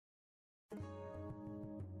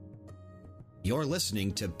You're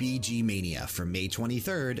listening to BG Mania for May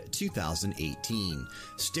 23rd, 2018.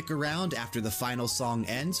 Stick around after the final song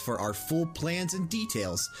ends for our full plans and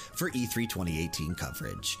details for E3 2018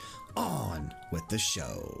 coverage. On with the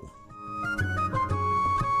show.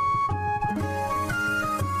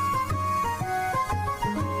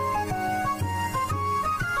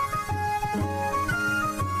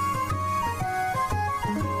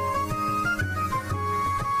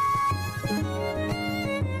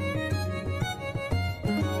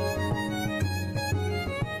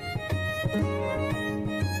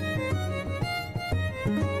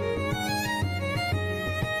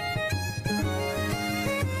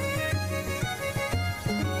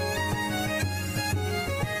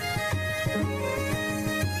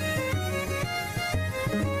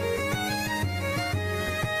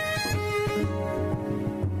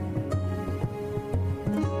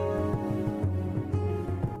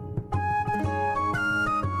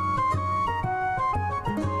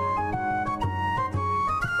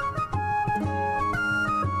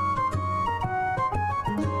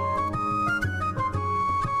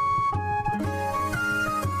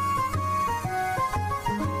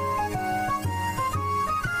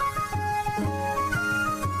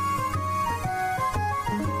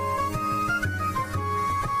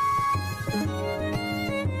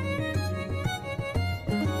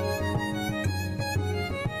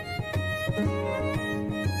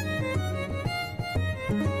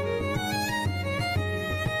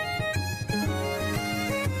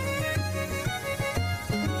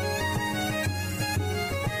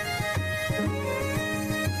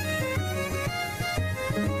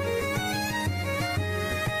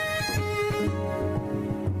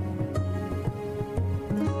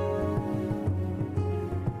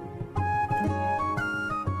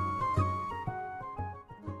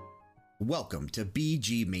 Welcome to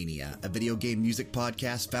BG Mania, a video game music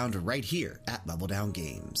podcast found right here at Level Down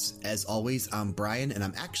Games. As always, I'm Brian, and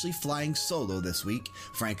I'm actually flying solo this week.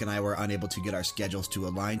 Frank and I were unable to get our schedules to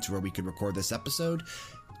align to where we could record this episode.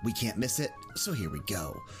 We can't miss it, so here we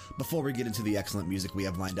go. Before we get into the excellent music we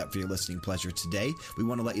have lined up for your listening pleasure today, we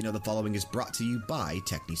want to let you know the following is brought to you by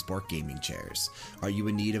TechniSport Gaming Chairs. Are you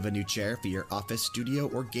in need of a new chair for your office, studio,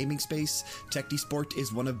 or gaming space? TechniSport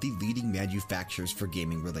is one of the leading manufacturers for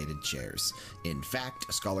gaming-related chairs. In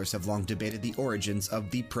fact, scholars have long debated the origins of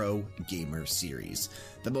the Pro Gamer series.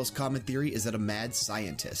 The most common theory is that a mad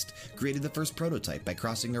scientist created the first prototype by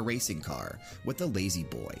crossing a racing car with a lazy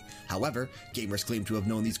boy. However, gamers claim to have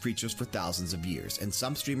known these creatures for thousands of years, and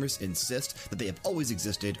some streamers insist that they have always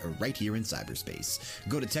existed right here in cyberspace.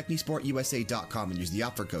 Go to TechniSportUSA.com and use the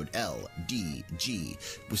offer code LDG,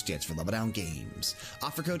 which stands for Level Down Games.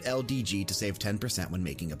 Offer code LDG to save 10% when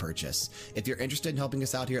making a purchase. If you're interested in helping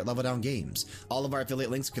us out here at Level Down Games, all of our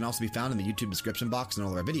affiliate links can also be found in the YouTube description box in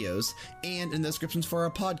all of our videos, and in the descriptions for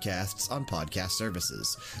our podcasts on podcast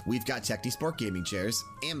services. We've got TechniSport Gaming Chairs,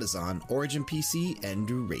 Amazon, Origin PC, and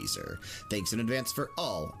Razer. Thanks in advance for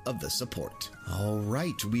all of the support. All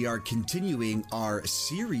right, we are continuing our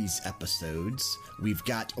series episodes. We've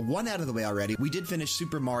got one out of the way already. We did finish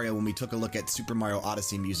Super Mario when we took a look at Super Mario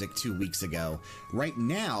Odyssey music 2 weeks ago. Right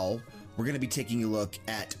now, we're going to be taking a look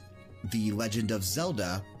at The Legend of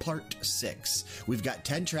Zelda Part 6. We've got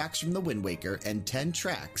 10 tracks from The Wind Waker and 10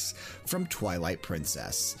 tracks from Twilight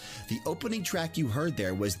Princess. The opening track you heard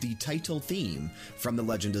there was the title theme from The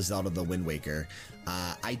Legend of Zelda The Wind Waker.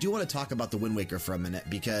 I do want to talk about The Wind Waker for a minute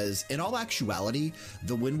because, in all actuality,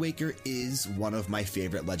 The Wind Waker is one of my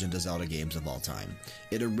favorite Legend of Zelda games of all time.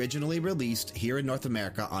 It originally released here in North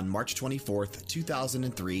America on March 24th,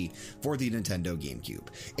 2003 for the Nintendo GameCube.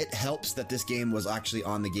 It helps that this game was actually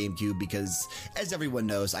on the GameCube because, as everyone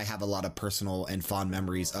knows, I have a lot of personal and fond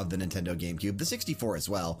memories of the Nintendo GameCube, the 64 as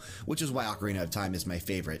well, which is why Ocarina of Time is my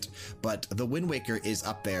favorite. But The Wind Waker is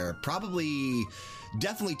up there,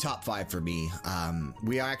 definitely top 5 for me.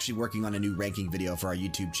 We are actually working on a new ranking video for our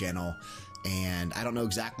YouTube channel, and I don't know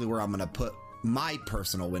exactly where I'm going to put my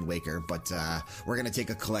personal Wind Waker, but we're going to take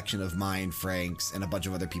a collection of mine, Frank's, and a bunch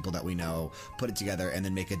of other people that we know, put it together, and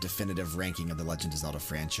then make a definitive ranking of the Legend of Zelda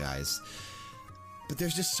franchise. But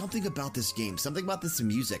there's just something about this game, something about this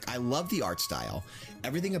music. I love the art style.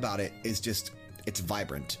 Everything about it is just... it's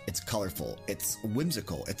vibrant, it's colorful, it's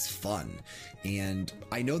whimsical, it's fun. And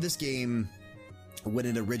I know this game, when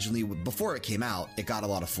it originally, before it came out, it got a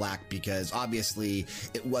lot of flack because obviously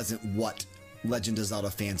it wasn't what Legend of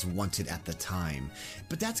Zelda fans wanted at the time.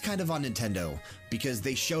 But that's kind of on Nintendo because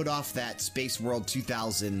they showed off that Space World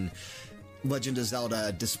 2000 Legend of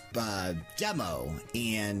Zelda demo,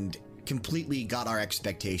 and completely got our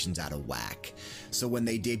expectations out of whack. So when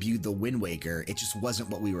they debuted the Wind Waker, it just wasn't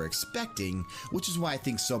what we were expecting, which is why I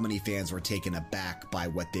think so many fans were taken aback by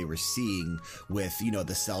what they were seeing with, you know,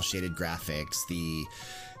 the cel-shaded graphics, the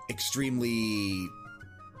extremely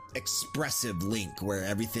expressive Link where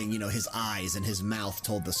everything, you know, his eyes and his mouth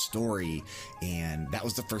told the story, and that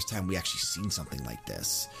was the first time we actually seen something like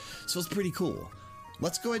this. So it's pretty cool.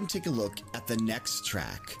 Let's go ahead and take a look at the next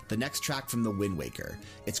track from the Wind Waker.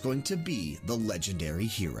 It's going to be The Legendary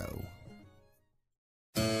Hero.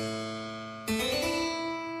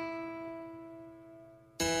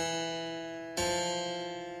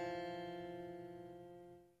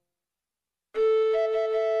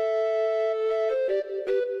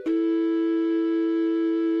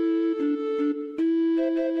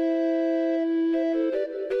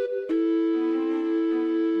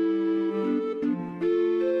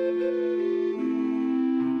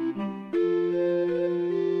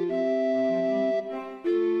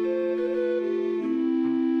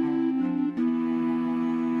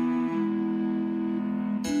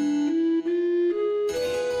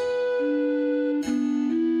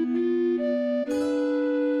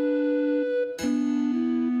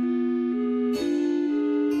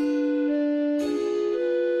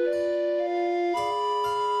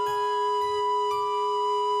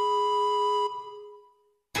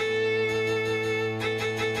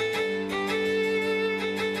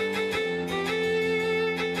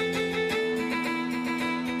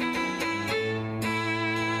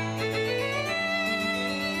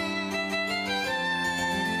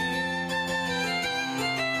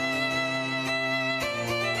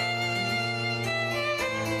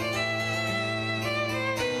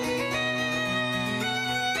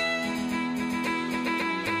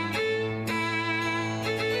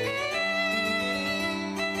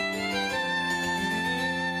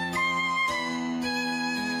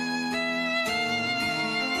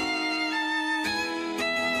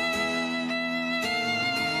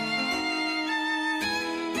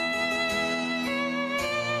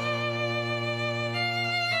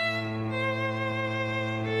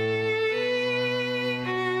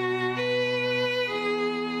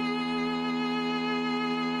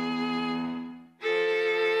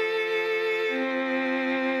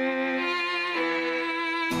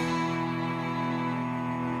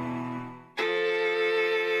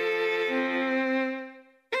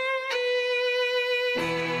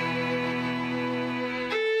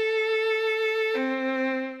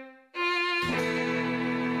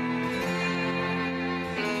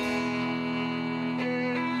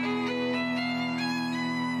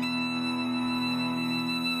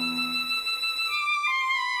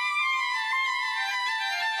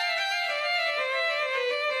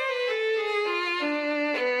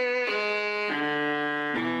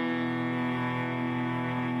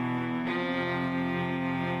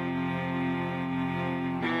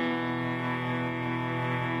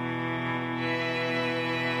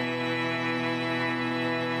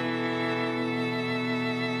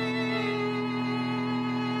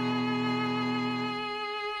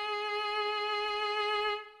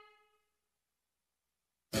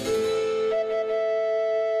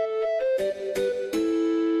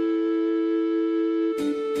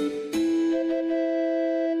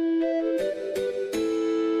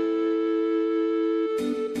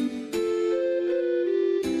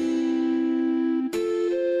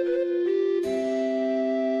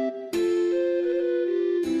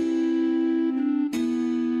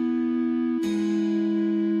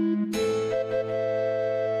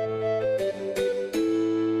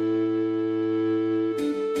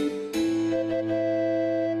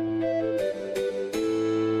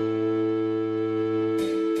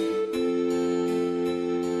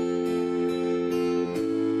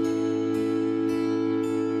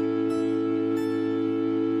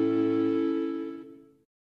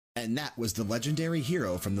 And that was the legendary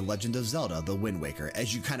hero from The Legend of Zelda, The Wind Waker.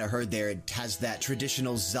 As you kind of heard there, it has that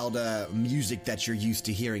traditional Zelda music that you're used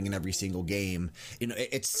to hearing in every single game. You know,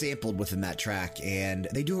 it's sampled within that track, and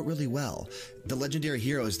they do it really well. The legendary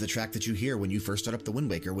hero is the track that you hear when you first start up The Wind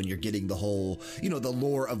Waker, when you're getting the whole, you know, the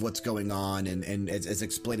lore of what's going on and as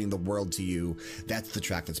explaining the world to you. That's the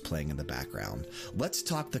track that's playing in the background. Let's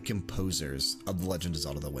talk the composers of The Legend of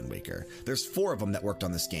Zelda, The Wind Waker. There's 4 of them that worked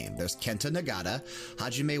on this game. There's Kenta Nagata,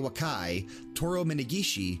 Hajime Wakai, Toru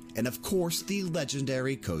Minegishi, and of course the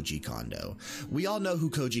legendary Koji Kondo. We all know who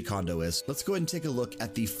Koji Kondo is. Let's go ahead and take a look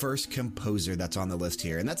at the first composer that's on the list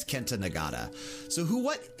here, and that's Kenta Nagata. So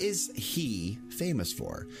what is he famous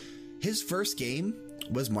for? His first game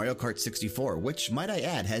was Mario Kart 64, which, might I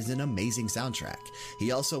add, has an amazing soundtrack.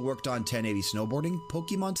 He also worked on 1080 Snowboarding,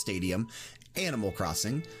 Pokemon Stadium, Animal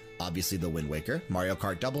Crossing, obviously The Wind Waker, Mario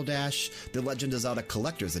Kart Double Dash, The Legend of Zelda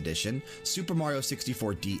Collector's Edition, Super Mario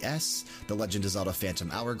 64 DS, The Legend of Zelda Phantom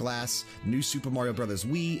Hourglass, New Super Mario Bros.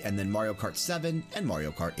 Wii, and then Mario Kart 7 and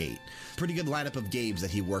Mario Kart 8. Pretty good lineup of games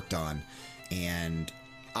that he worked on, and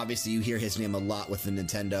obviously, you hear his name a lot with the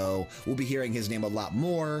Nintendo. We'll be hearing his name a lot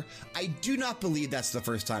more. I do not believe that's the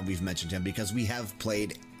first time we've mentioned him because we have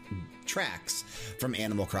played tracks from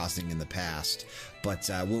Animal Crossing in the past. But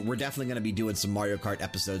we're definitely going to be doing some Mario Kart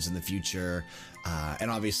episodes in the future. And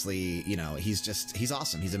obviously, you know, he's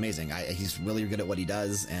awesome. He's amazing. He's really good at what he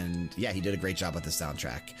does. And yeah, he did a great job with the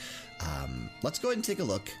soundtrack. Let's go ahead and take a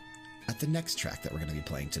look at the next track that we're going to be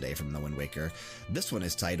playing today from The Wind Waker. This one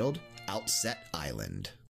is titled Outset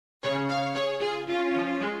Island.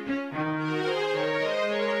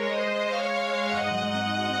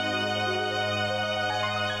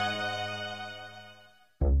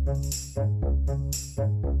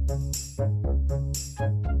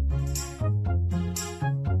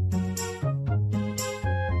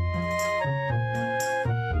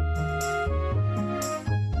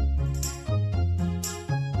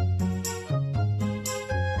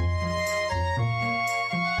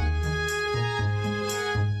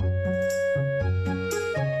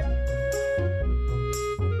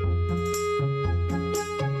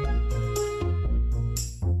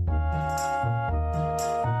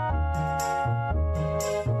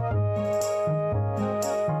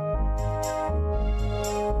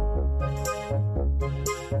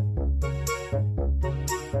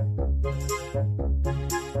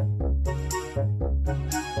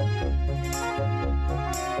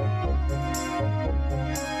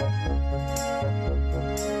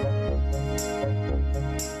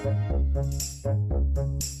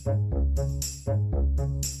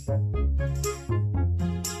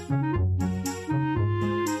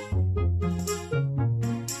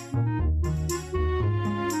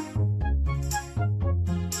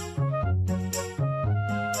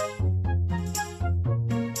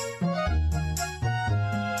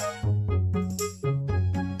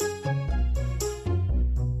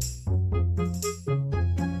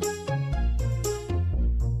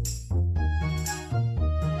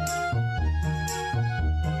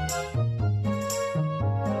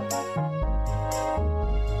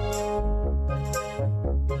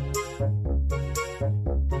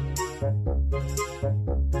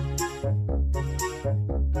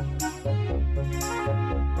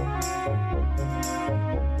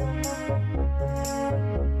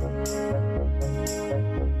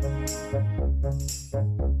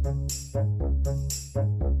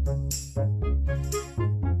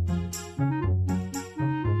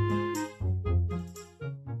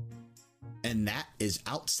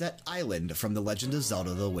 Outset Island from The Legend of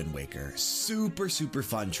Zelda The Wind Waker. Super, super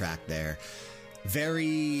fun track there.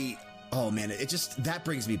 Very, oh man, that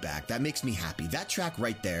brings me back. That makes me happy. That track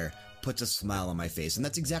right there puts a smile on my face, and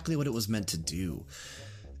that's exactly what it was meant to do.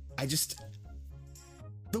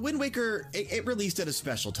 The Wind Waker, it released at a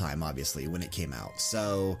special time, obviously, when it came out.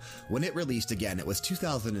 So when it released, again, it was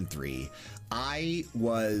 2003. I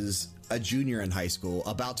was a junior in high school,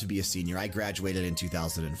 about to be a senior. I graduated in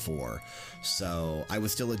 2004. So I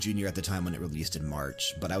was still a junior at the time when it released in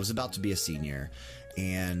March, but I was about to be a senior.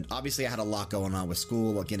 And obviously I had a lot going on with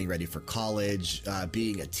school, getting ready for college,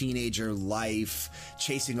 being a teenager, life,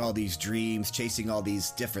 chasing all these dreams, chasing all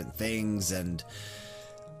these different things, and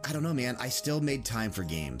I don't know, man. I still made time for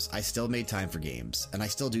games. And I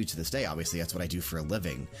still do to this day. Obviously, that's what I do for a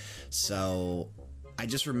living. So I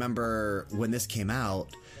just remember when this came out,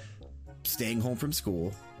 staying home from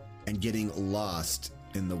school and getting lost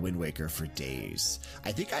in The Wind Waker for days.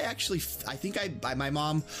 My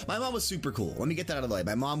mom was super cool. Let me get that out of the way.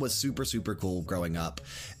 My mom was super, super cool growing up.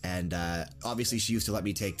 And obviously she used to let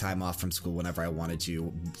me take time off from school whenever I wanted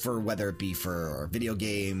to, for whether it be for video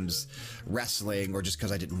games, wrestling, or just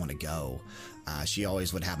because I didn't want to go. She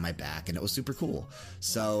always would have my back, and it was super cool.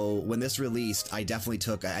 So when this released, I definitely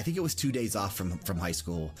took, I think it was 2 days off from high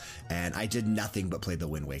school, and I did nothing but play The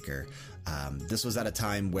Wind Waker. This was at a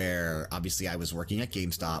time where obviously I was working at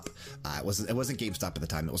GameStop. It wasn't GameStop at the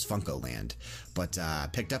time, it was FuncoLand. But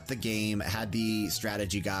picked up the game, had the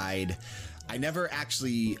strategy guide. I never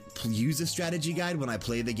actually use a strategy guide when I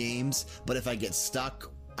play the games, but if I get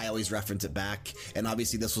stuck, I always reference it back. And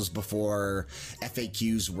obviously this was before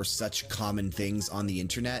FAQs were such common things on the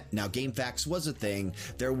internet. Now, GameFAQs was a thing.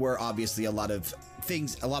 There were obviously a lot of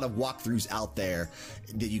walkthroughs out there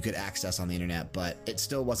that you could access on the internet, but it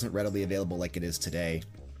still wasn't readily available like it is today.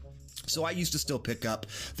 So I used to still pick up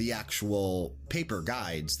the actual paper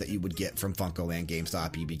guides that you would get from FuncoLand,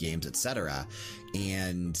 GameStop, EB Games, etc.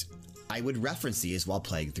 And I would reference these while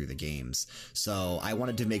playing through the games. So I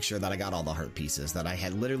wanted to make sure that I got all the heart pieces, that I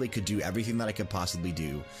had literally could do everything that I could possibly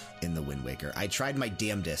do in the Wind Waker. I tried my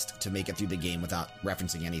damnedest to make it through the game without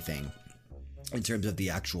referencing anything in terms of the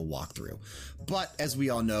actual walkthrough. But as we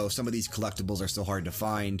all know, some of these collectibles are so hard to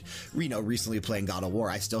find. Recently playing God of War,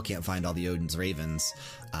 I still can't find all the Odin's Ravens.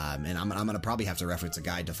 And I'm going to probably have to reference a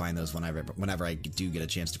guide to find those whenever I do get a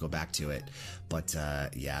chance to go back to it. But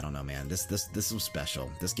yeah, I don't know, man. This was special.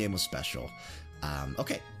 This game was special.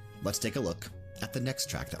 Okay, let's take a look at the next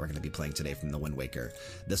track that we're going to be playing today from the Wind Waker.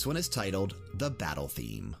 This one is titled The Battle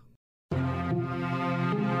Theme.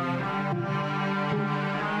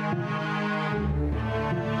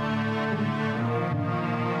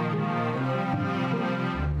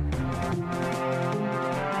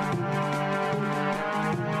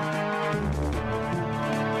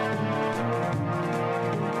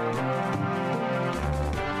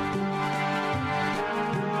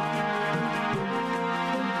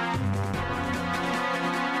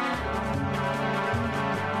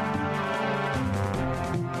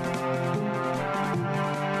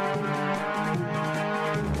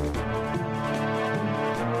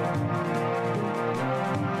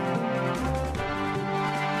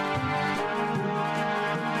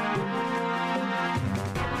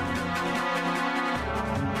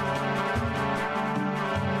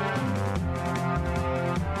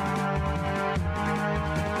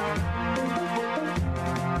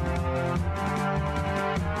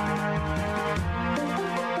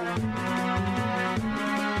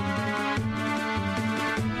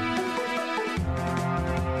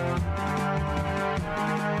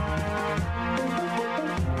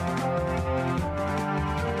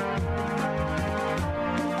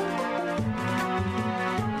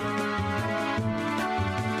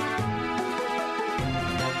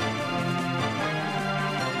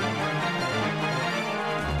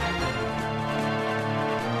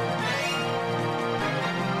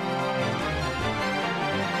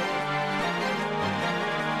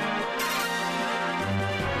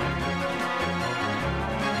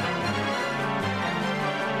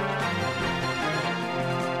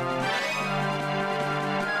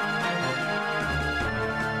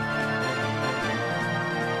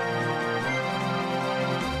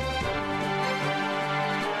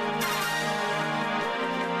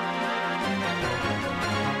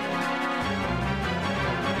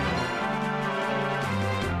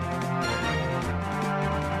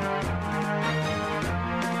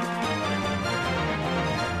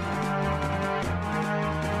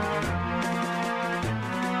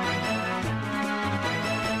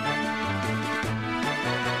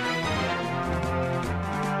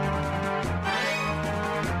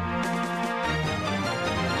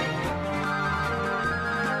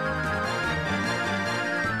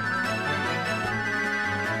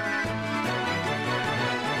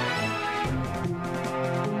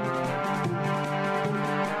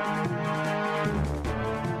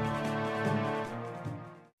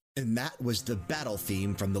 And that was the battle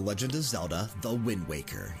theme from The Legend of Zelda, The Wind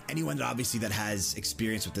Waker. Anyone that has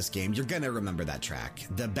experience with this game, you're going to remember that track.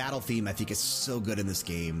 The battle theme, I think, is so good in this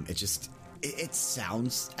game. It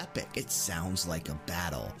sounds epic. It sounds like a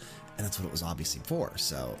battle. And that's what it was obviously for,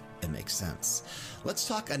 so it makes sense. Let's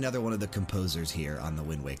talk another one of the composers here on The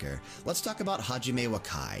Wind Waker. Let's talk about Hajime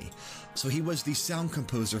Wakai. So he was the sound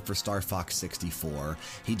composer for Star Fox 64.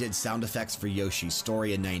 He did sound effects for Yoshi's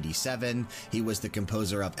Story in '97. He was the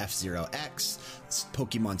composer of F-Zero X,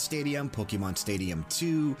 Pokemon Stadium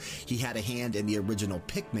 2. He had a hand in the original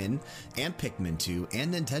Pikmin and Pikmin 2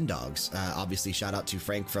 and Nintendogs. Obviously, shout out to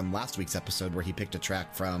Frank from last week's episode where he picked a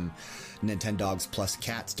track from Nintendogs plus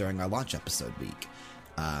Cats during our launch episode week.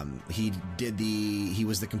 He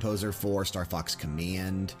was the composer for Star Fox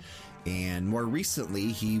Command, and more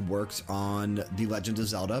recently he worked on The Legend of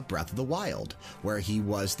Zelda Breath of the Wild, where he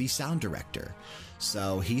was the sound director.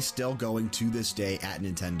 So he's still going to this day at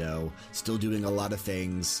Nintendo, still doing a lot of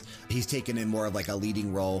things. He's taken in more of like a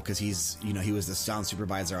leading role because he was the sound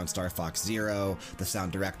supervisor on Star Fox Zero, the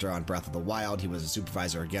sound director on Breath of the Wild. He was a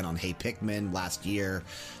supervisor again on Hey Pikmin last year.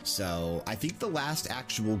 So I think the last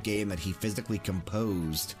actual game that he physically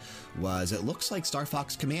composed was, it looks like, Star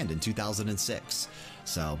Fox Command in 2006.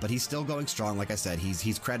 So, but he's still going strong. Like I said,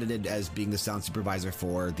 he's credited as being the sound supervisor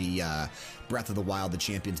for the Breath of the Wild, the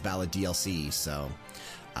Champions Ballad DLC. So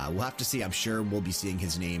we'll have to see. I'm sure we'll be seeing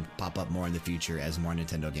his name pop up more in the future as more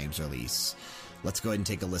Nintendo games release. Let's go ahead and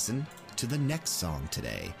take a listen to the next song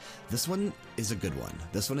today. This one is a good one.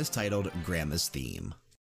 This one is titled Grandma's Theme.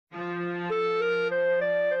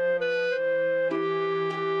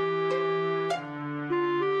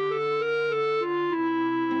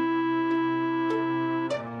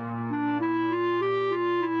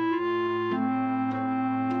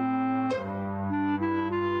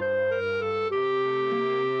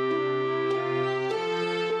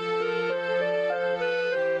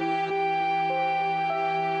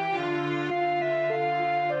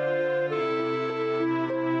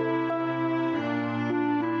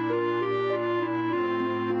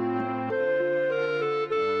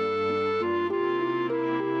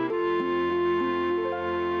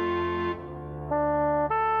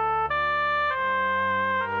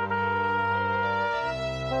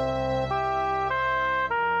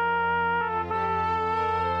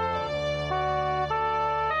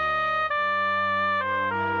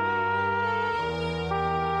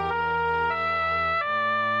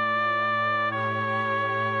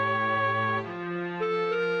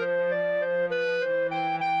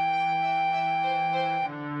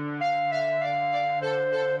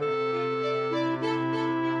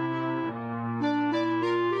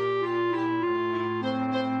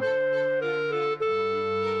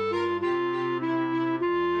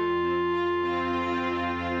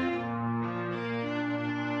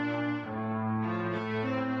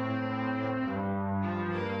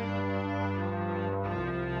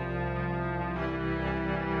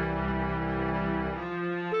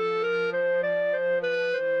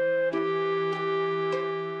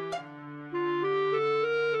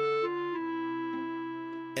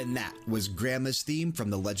 And that was Grandma's theme from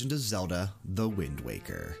The Legend of Zelda: The Wind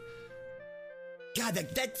Waker. God,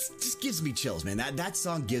 that just gives me chills, man. That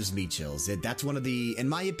song gives me chills. That's one of the, in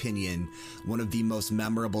my opinion, one of the most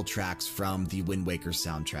memorable tracks from the Wind Waker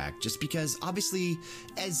soundtrack. Just because, obviously,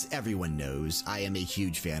 as everyone knows, I am a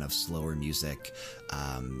huge fan of slower music.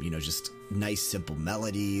 Just nice, simple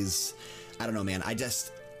melodies. I don't know, man.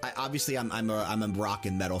 Obviously, I'm a rock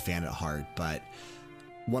and metal fan at heart, but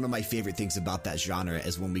one of my favorite things about that genre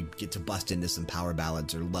is when we get to bust into some power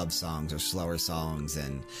ballads or love songs or slower songs,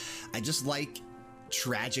 and I just like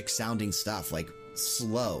tragic sounding stuff, like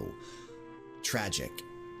slow, tragic,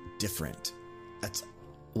 different. That's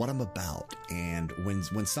what I'm about. And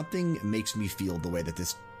when something makes me feel the way that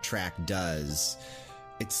this track does,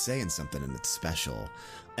 it's saying something and it's special.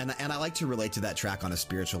 And I like to relate to that track on a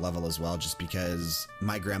spiritual level as well, just because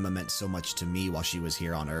my grandma meant so much to me while she was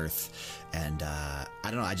here on Earth. And I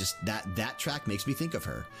don't know, that track makes me think of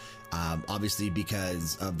her. Obviously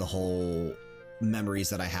because of the whole memories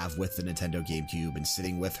that I have with the Nintendo GameCube and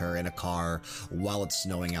sitting with her in a car while it's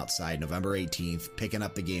snowing outside, November 18th, picking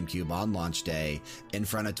up the GameCube on launch day in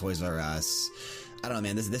front of Toys R Us. I don't know,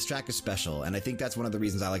 man, this track is special, and I think that's one of the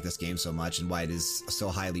reasons I like this game so much and why it is so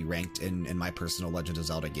highly ranked in my personal Legend of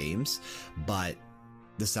Zelda games. But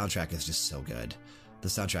the soundtrack is just so good. The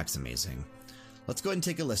soundtrack's amazing. Let's go ahead and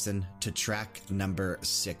take a listen to track number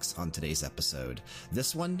 6 on today's episode.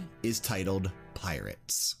 This one is titled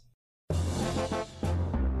Pirates.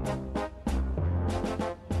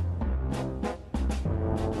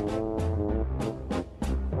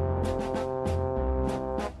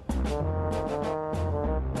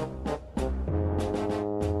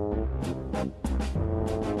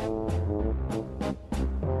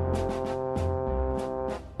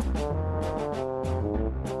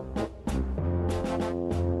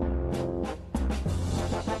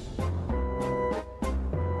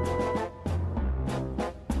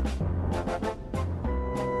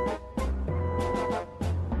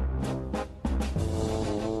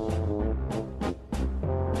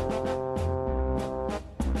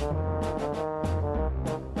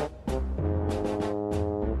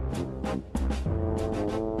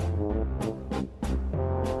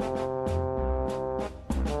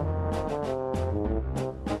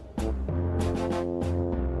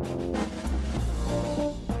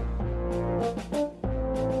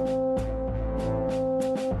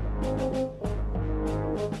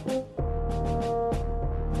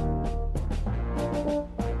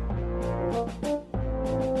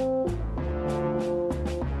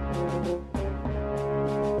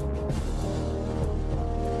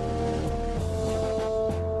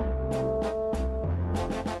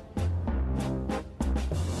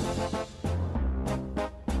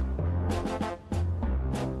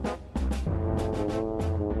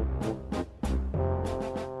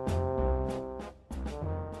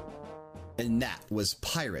 And that was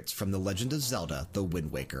Pirates from The Legend of Zelda: The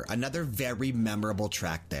Wind Waker. Another very memorable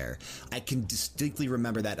track there. I can distinctly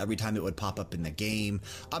remember that every time it would pop up in the game.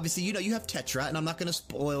 Obviously, you have Tetra, and I'm not going to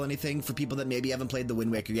spoil anything for people that maybe haven't played The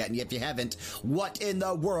Wind Waker yet. And if you haven't, what in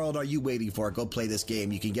the world are you waiting for? Go play this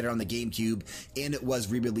game. You can get it on the GameCube, and it was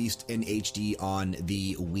re-released in HD on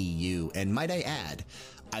the Wii U. And might I add,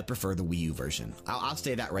 I prefer the Wii U version. I'll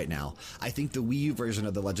say that right now. I think the Wii U version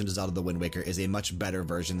of The Legend of Zelda: The Wind Waker is a much better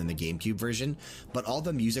version than the GameCube version, but all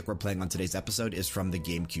the music we're playing on today's episode is from the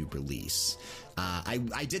GameCube release.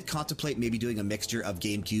 I did contemplate maybe doing a mixture of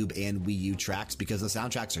GameCube and Wii U tracks because the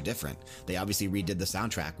soundtracks are different. They obviously redid the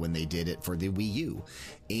soundtrack when they did it for the Wii U.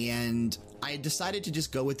 And I decided to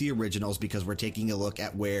just go with the originals because we're taking a look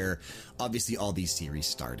at where obviously all these series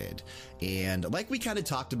started. And like we kind of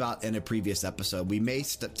talked about in a previous episode, we may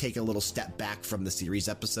take a little step back from the series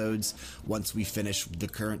episodes once we finish the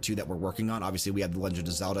current 2 that we're working on. Obviously, we have The Legend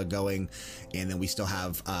of Zelda going, and then we still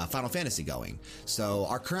have Final Fantasy going. So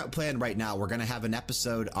our current plan right now, we're going to have an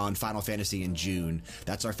episode on Final Fantasy in June.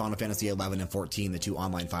 That's our Final Fantasy 11 and 14, the 2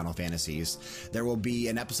 online Final Fantasies. There will be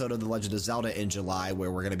an episode of The Legend of Zelda in July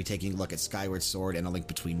where we're going to be taking a look at Skyward Sword and A Link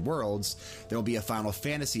Between Worlds. There will be a Final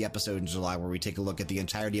Fantasy episode in July where we take a look at the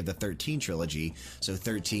entirety of the 13 trilogy, so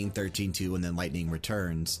 13, 13-2, and then Lightning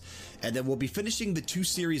Returns. And then we'll be finishing the 2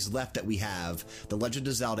 series left that we have, The Legend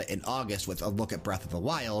of Zelda in August with a look at Breath of the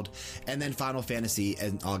Wild, and then Final Fantasy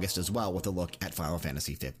in August as well with a look at Final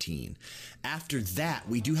Fantasy 15. After that,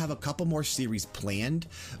 we do have a couple more series planned,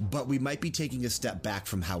 but we might be taking a step back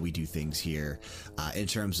from how we do things here in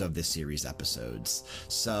terms of the series episodes.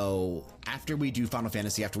 So after we do Final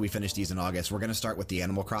Fantasy, after we finish these in August, we're going to start with the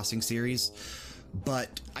Animal Crossing series.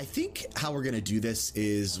 But I think how we're going to do this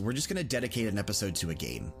is we're just going to dedicate an episode to a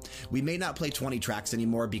game. We may not play 20 tracks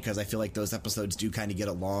anymore because I feel like those episodes do kind of get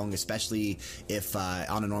long, especially if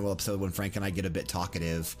on a normal episode when Frank and I get a bit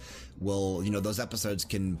talkative, those episodes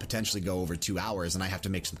can potentially go over 2 hours and I have to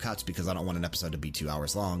make some cuts because I don't want an episode to be 2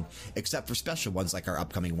 hours long, except for special ones like our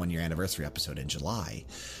upcoming 1-year anniversary episode in July.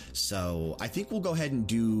 So I think we'll go ahead and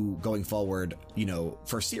do, going forward,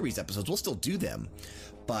 for series episodes, we'll still do them,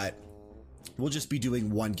 but we'll just be doing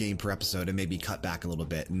one game per episode and maybe cut back a little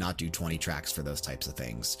bit and not do 20 tracks for those types of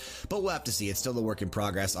things. But we'll have to see. It's still a work in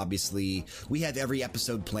progress. Obviously, we have every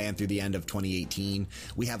episode planned through the end of 2018.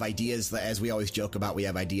 We have ideas, as we always joke about, we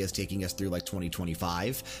have ideas taking us through like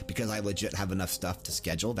 2025 because I legit have enough stuff to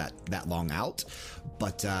schedule that long out.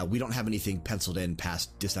 But we don't have anything penciled in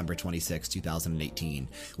past December 26, 2018,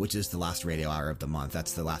 which is the last radio hour of the month.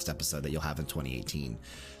 That's the last episode that you'll have in 2018.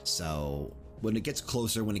 So when it gets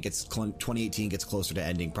closer, 2018 gets closer to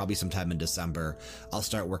ending, probably sometime in December, I'll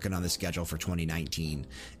start working on the schedule for 2019,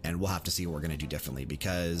 and we'll have to see what we're going to do differently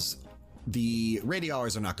because the radio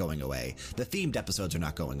hours are not going away. The themed episodes are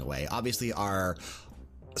not going away. Obviously, our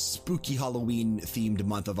spooky Halloween themed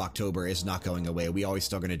month of October is not going away. We always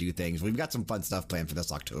still going to do things. We've got some fun stuff planned for this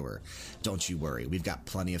October. Don't you worry. We've got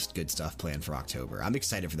plenty of good stuff planned for October. I'm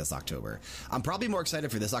excited for this October. I'm probably more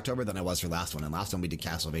excited for this October than I was for last one. And last one we did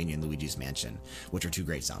Castlevania and Luigi's Mansion, which are 2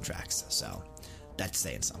 great soundtracks. So that's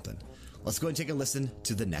saying something. Let's go and take a listen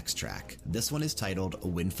to the next track. This one is titled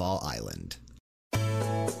Windfall Island.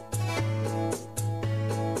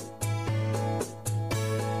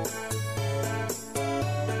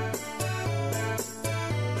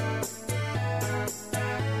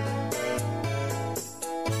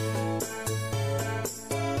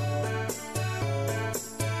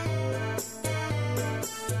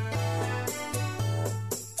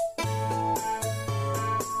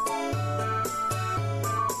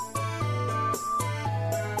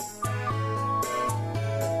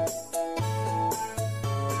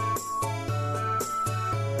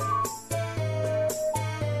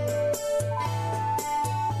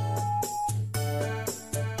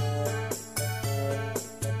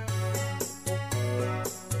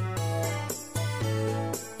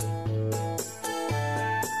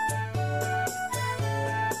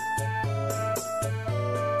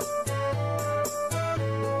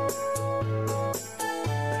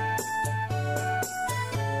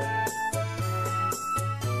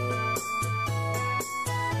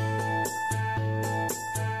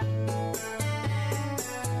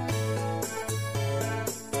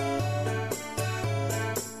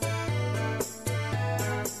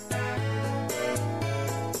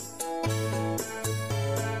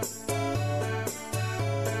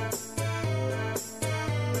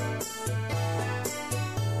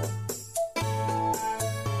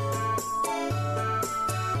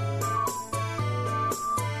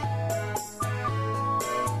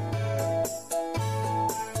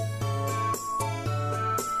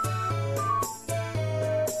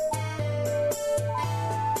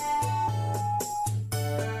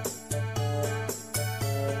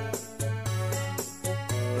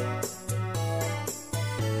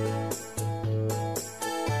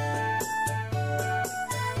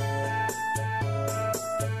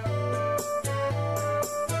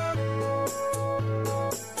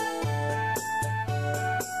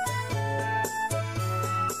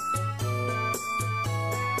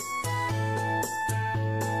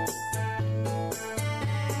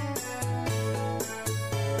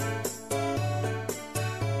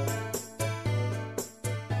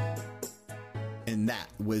 And that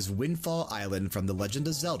was Windfall Island from The Legend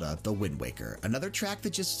of Zelda, The Wind Waker. Another track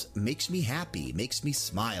that just makes me happy, makes me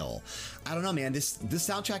smile. I don't know, man. This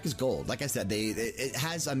soundtrack is gold. Like I said, it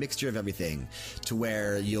has a mixture of everything to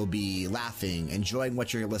where you'll be laughing, enjoying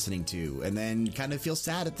what you're listening to, and then kind of feel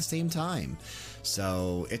sad at the same time.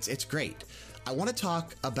 So it's great. I want to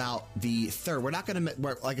talk about the third. We're not going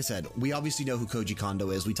to, like I said, we obviously know who Koji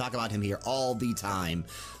Kondo is. We talk about him here all the time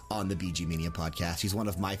on the BG Mania podcast. He's one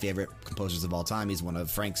of my favorite composers of all time. He's one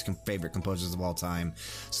of Frank's favorite composers of all time.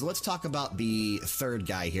 So let's talk about the third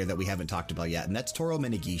guy here that we haven't talked about yet, and that's Toru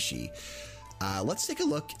Minegishi. Let's take a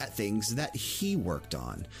look at things that he worked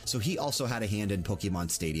on. So he also had a hand in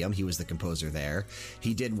Pokemon Stadium. He was the composer there.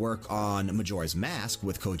 He did work on Majora's Mask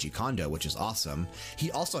with Koji Kondo, which is awesome.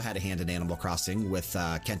 He also had a hand in Animal Crossing with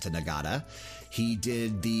Kenta Nagata. He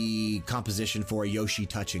did the composition for Yoshi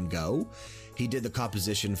Touch and Go. He did the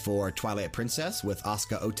composition for Twilight Princess with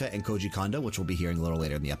Asuka Ota and Koji Kondo, which we'll be hearing a little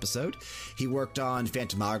later in the episode. He worked on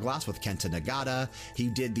Phantom Hourglass with Kenta Nagata.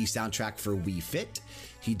 He did the soundtrack for Wii Fit.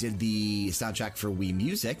 He did the soundtrack for Wii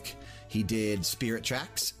Music. He did Spirit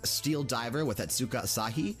Tracks, Steel Diver with Atsuka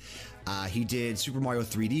Asahi. He did Super Mario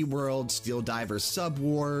 3D World, Steel Diver Sub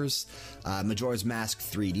Wars, Majora's Mask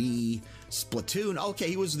 3D, Splatoon. Okay,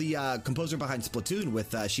 he was the composer behind Splatoon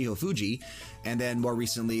with Shiho Fuji. And then more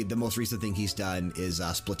recently, the most recent thing he's done is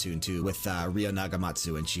Splatoon 2 with Ryo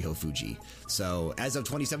Nagamatsu and Shiho Fuji. So as of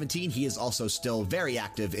 2017, he is also still very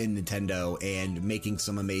active in Nintendo and making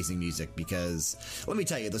some amazing music because, let me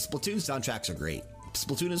tell you, the Splatoon soundtracks are great.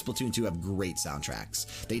 Splatoon and Splatoon 2 have great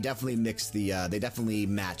soundtracks. They definitely they definitely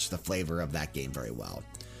match the flavor of that game very well.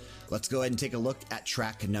 Let's go ahead and take a look at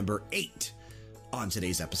track number 8 on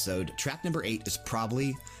today's episode. Track number 8 is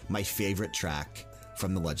probably my favorite track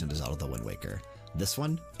from The Legend of Zelda: The Wind Waker. This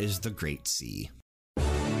one is The Great Sea.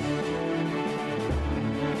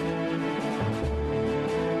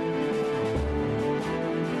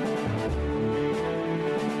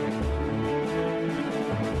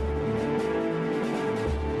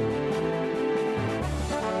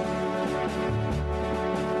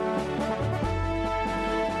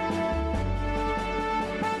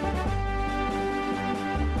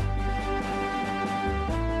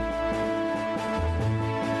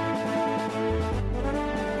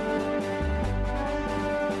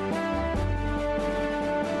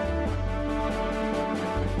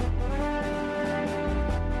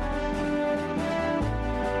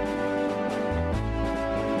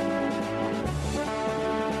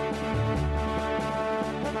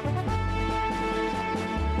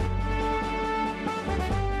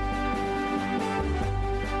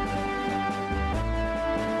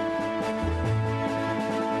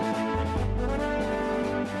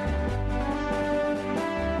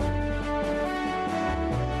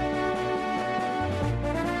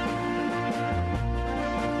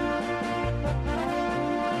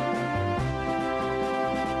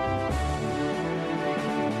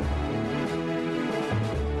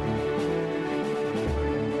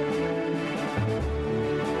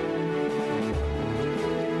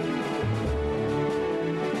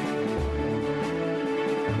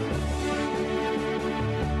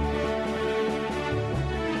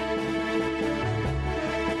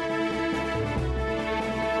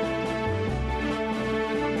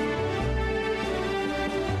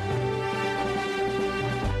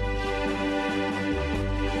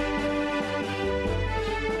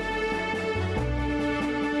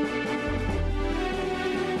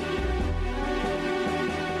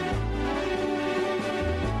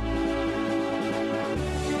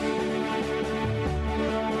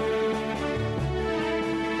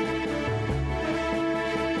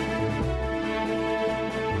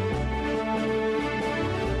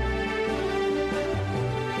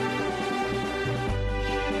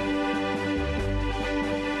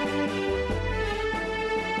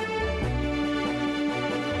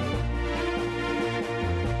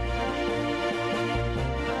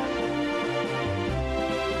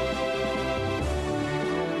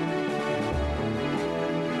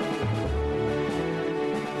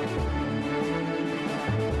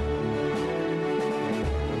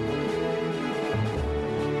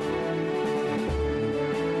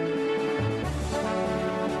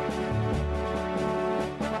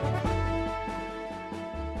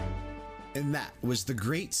 And that was The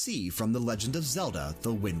Great Sea from The Legend of Zelda: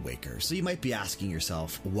 The Wind Waker. So you might be asking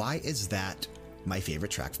yourself, why is that my favorite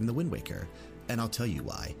track from The Wind Waker? And I'll tell you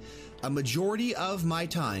why. A majority of my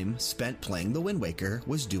time spent playing The Wind Waker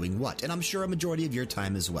was doing what? And I'm sure a majority of your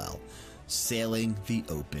time as well. Sailing the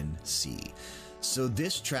open sea. So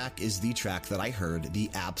this track is the track that I heard the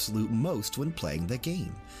absolute most when playing the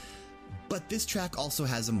game. But this track also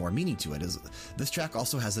has a more meaning to it. This track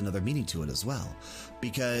also has another meaning to it as well.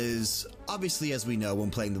 Because, obviously, as we know, when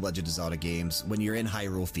playing the Legend of Zelda games, when you're in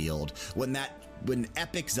Hyrule Field, when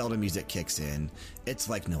epic Zelda music kicks in, it's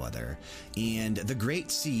like no other. And the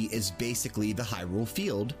Great Sea is basically the Hyrule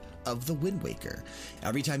Field of the Wind Waker.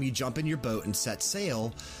 Every time you jump in your boat and set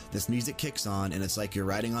sail, this music kicks on, and it's like you're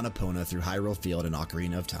riding on Epona through Hyrule Field in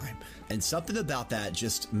Ocarina of Time. And something about that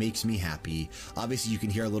just makes me happy. Obviously, you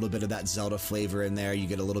can hear a little bit of that Zelda flavor in there. You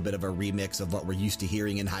get a little bit of a remix of what we're used to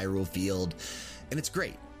hearing in Hyrule Field, and it's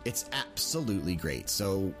great. It's absolutely great.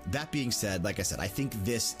 So that being said, like I said, I think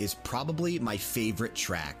this is probably my favorite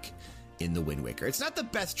track in The Wind Waker. It's not the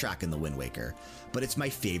best track in The Wind Waker, but it's my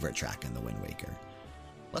favorite track in The Wind Waker.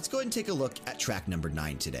 Let's go ahead and take a look at track number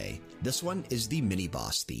 9 today. This one is the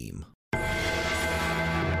mini-boss theme.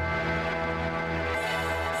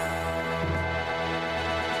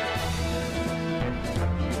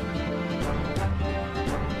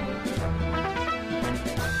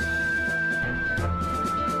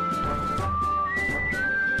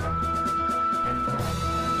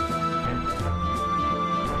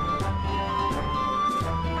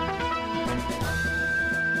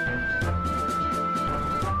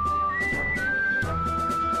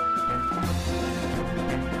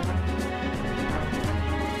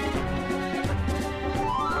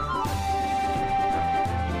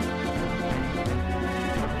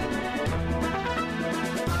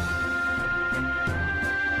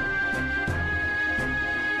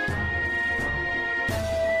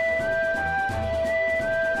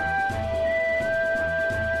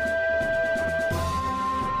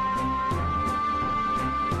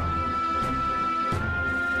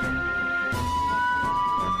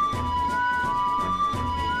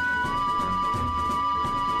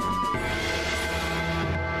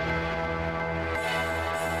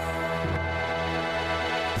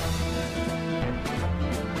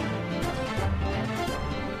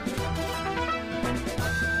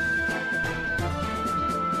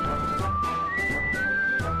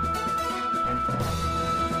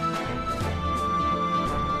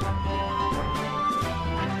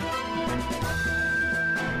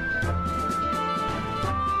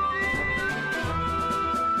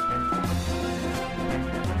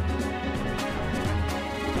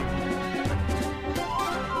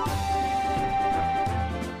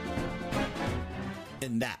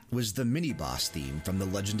 was the mini-boss theme from The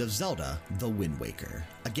Legend of Zelda, The Wind Waker.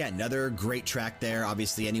 Again, another great track there.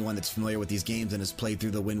 Obviously, anyone that's familiar with these games and has played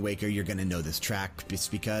through The Wind Waker, you're going to know this track. It's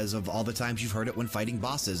because of all the times you've heard it when fighting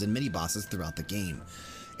bosses and mini-bosses throughout the game.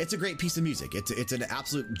 It's a great piece of music. It's an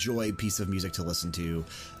absolute joy piece of music to listen to,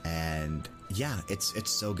 and yeah,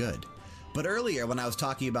 it's so good. But earlier, when I was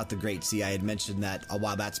talking about The Great Sea, I had mentioned that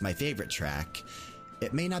while that's my favorite track,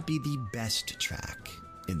 it may not be the best track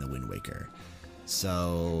in The Wind Waker.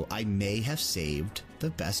 So I may have saved the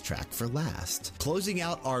best track for last. Closing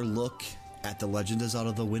out our look at The Legend of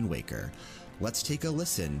Zelda The Wind Waker, let's take a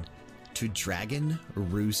listen to Dragon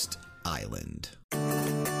Roost Island.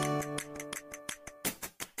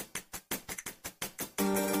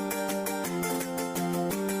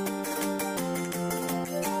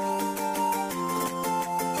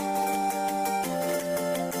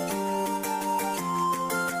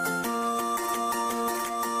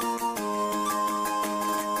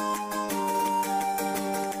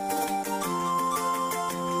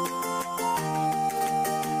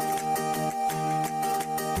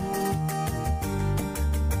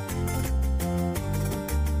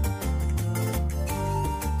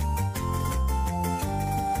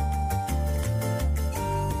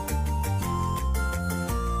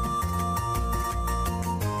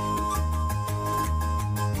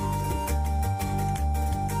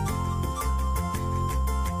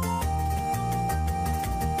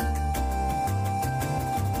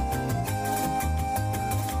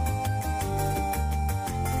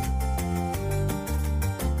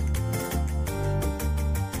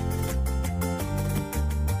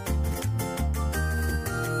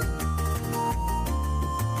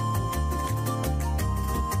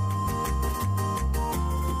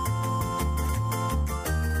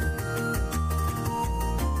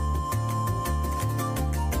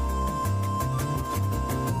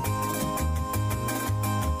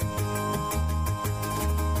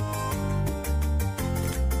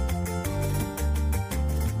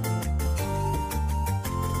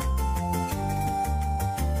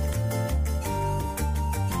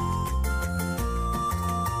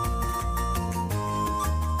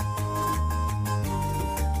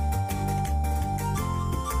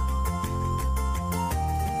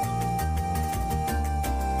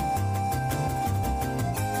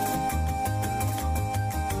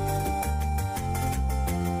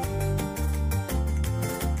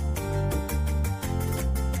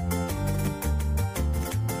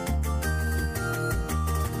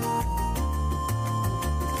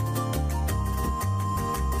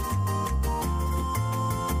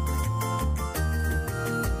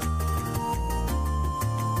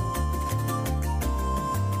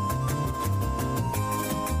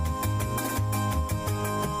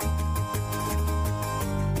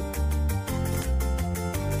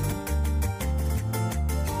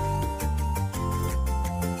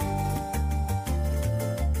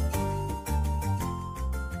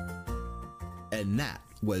 And that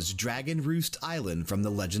was Dragon Roost Island from The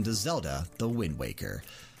Legend of Zelda, The Wind Waker.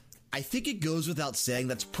 I think it goes without saying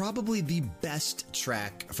that's probably the best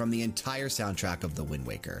track from the entire soundtrack of The Wind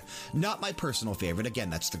Waker. Not my personal favorite, again,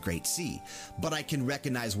 that's The Great Sea, but I can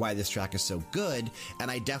recognize why this track is so good, and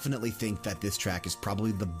I definitely think that this track is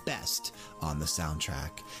probably the best on the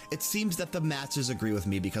soundtrack. It seems that the masters agree with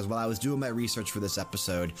me because while I was doing my research for this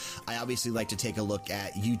episode, I obviously like to take a look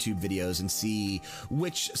at YouTube videos and see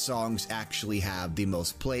which songs actually have the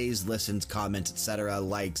most plays, listens, comments, etc.,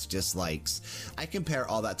 likes, dislikes. I compare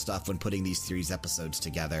all that stuff when putting these series episodes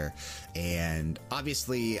together, and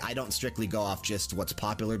obviously I don't strictly go off just what's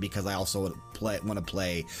popular because I also want to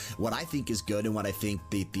play what I think is good and what I think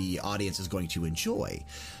the audience is going to enjoy.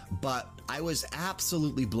 But I was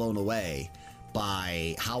absolutely blown away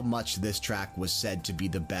by how much this track was said to be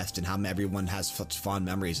the best and how everyone has such fond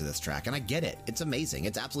memories of this track. And I get it. It's amazing.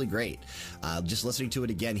 It's absolutely great. Just listening to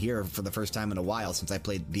it again here for the first time in a while since I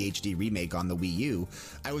played the HD remake on the Wii U,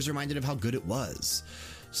 I was reminded of how good it was.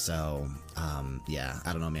 So, yeah,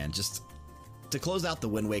 I don't know, man. Just to close out The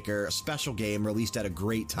Wind Waker, a special game released at a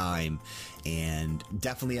great time and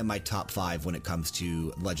definitely in my top 5 when it comes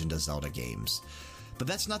to Legend of Zelda games. But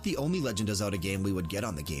that's not the only Legend of Zelda game we would get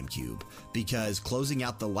on the GameCube, because closing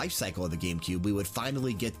out the life cycle of the GameCube, we would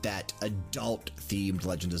finally get that adult-themed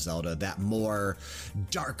Legend of Zelda, that more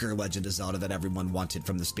darker Legend of Zelda that everyone wanted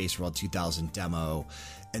from the Space World 2000 demo,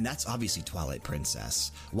 and that's obviously Twilight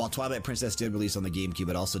Princess. While Twilight Princess did release on the GameCube,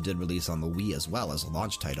 it also did release on the Wii as well as a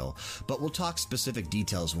launch title, but we'll talk specific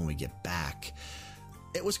details when we get back.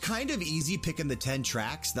 It was kind of easy picking the 10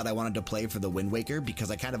 tracks that I wanted to play for The Wind Waker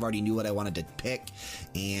because I kind of already knew what I wanted to pick,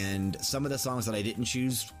 and some of the songs that I didn't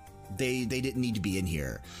choose They didn't need to be in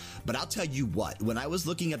here. But I'll tell you what, when I was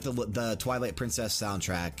looking at the Twilight Princess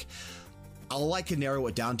soundtrack, all I could narrow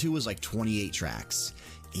it down to was like 28 tracks.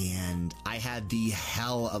 And I had a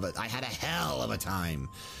hell of a time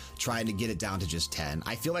trying to get it down to just 10.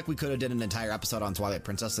 I feel like we could have done an entire episode on Twilight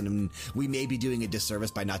Princess, and we may be doing a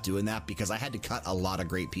disservice by not doing that because I had to cut a lot of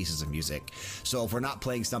great pieces of music. So if we're not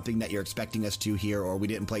playing something that you're expecting us to here, or we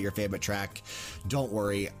didn't play your favorite track, don't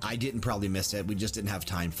worry. I didn't probably miss it. We just didn't have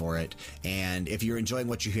time for it. And if you're enjoying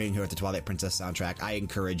what you're hearing here at the Twilight Princess soundtrack, I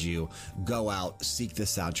encourage you, go out, seek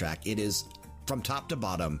this soundtrack. It is, from top to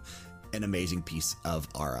bottom, an amazing piece of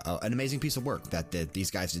work that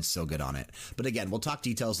these guys did so good on it. But again, we'll talk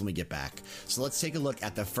details when we get back. So let's take a look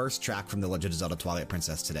at the first track from The Legend of Zelda Twilight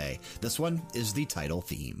Princess today. This one is the title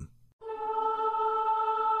theme.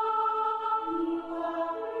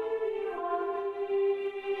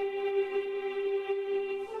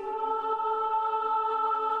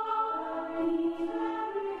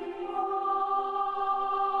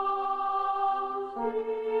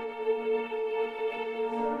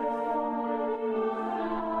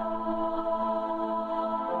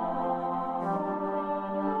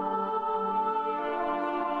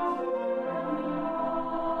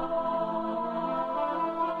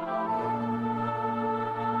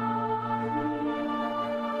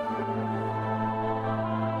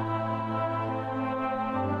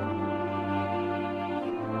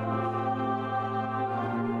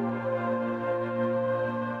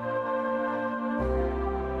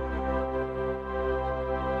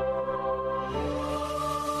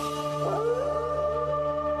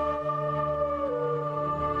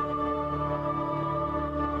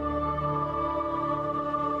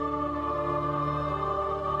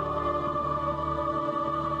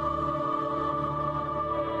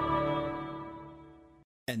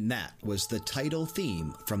 And that was the title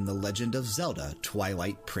theme from The Legend of Zelda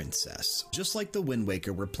Twilight Princess. Just like the Wind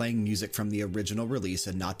Waker, we're playing music from the original release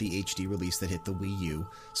and not the HD release that hit the Wii U.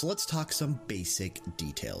 So let's talk some basic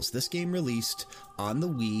details. This game released on the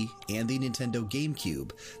Wii and the Nintendo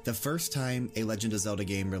GameCube, the first time a Legend of Zelda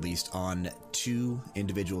game released on two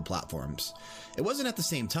individual platforms. It wasn't at the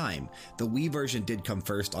same time. The Wii version did come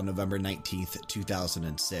first on November 19th,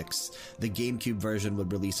 2006. The GameCube version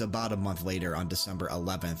would release about a month later on December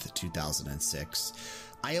 11th, 2006.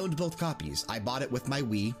 I owned both copies. I bought it with my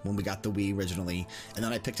Wii when we got the Wii originally, and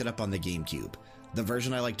then I picked it up on the GameCube. The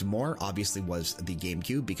version I liked more, obviously, was the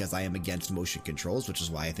GameCube because I am against motion controls, which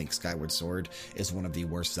is why I think Skyward Sword is one of the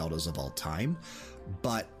worst Zeldas of all time.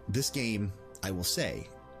 But this game, I will say,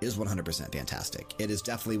 is 100% fantastic. It is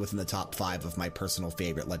definitely within the top 5 of my personal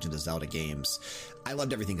favorite Legend of Zelda games. I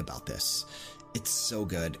loved everything about this. It's so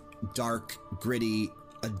good. Dark, gritty,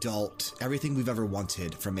 adult, everything we've ever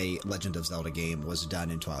wanted from a Legend of Zelda game was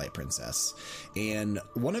done in Twilight Princess. And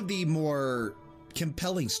one of the more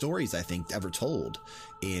compelling stories, I think, ever told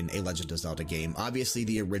in a Legend of Zelda game. Obviously,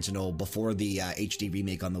 the original, before the HD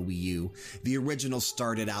remake on the Wii U, the original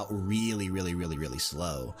started out really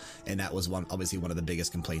slow. And that was obviously one of the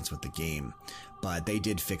biggest complaints with the game. But they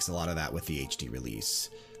did fix a lot of that with the HD release.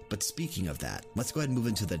 But speaking of that, let's go ahead and move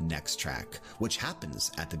into the next track, which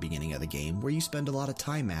happens at the beginning of the game, where you spend a lot of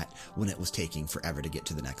time at when it was taking forever to get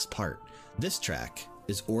to the next part. This track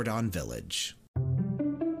is Ordon Village.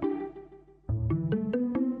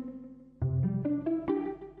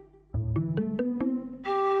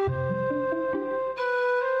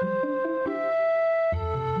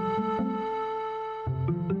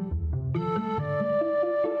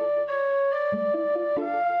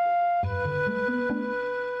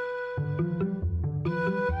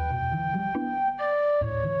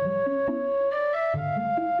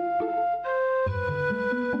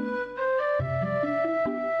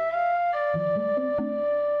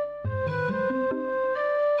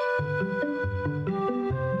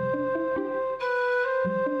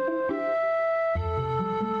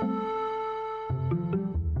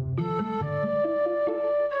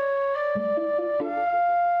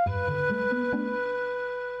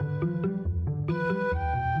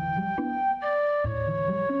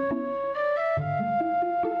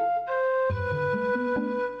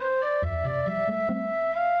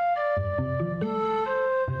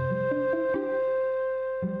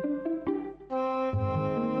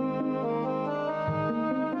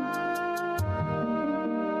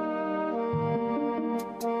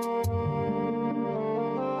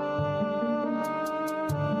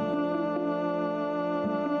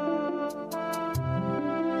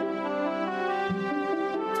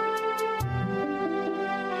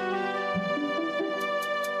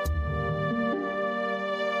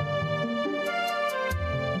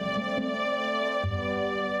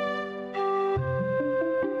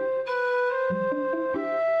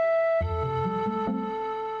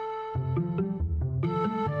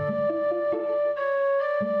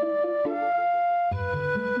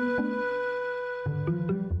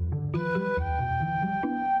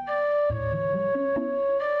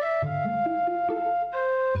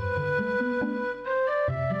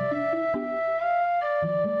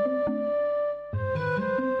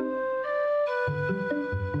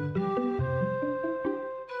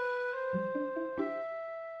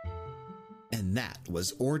 And that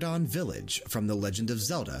was Ordon Village from The Legend of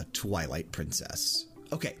Zelda Twilight Princess.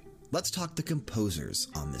 Okay, let's talk the composers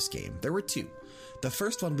on this game. There were two. The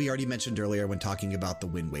first one we already mentioned earlier when talking about The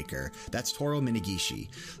Wind Waker. That's Toru Minegishi.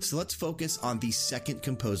 So let's focus on the second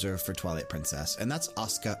composer for Twilight Princess, and that's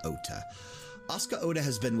Asuka Ota. Asuka Ota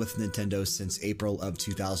has been with Nintendo since April of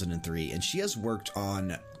 2003, and she has worked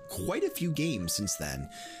on quite a few games since then,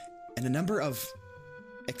 and a number of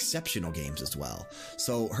exceptional games as well.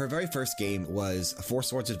 So her very first game was Four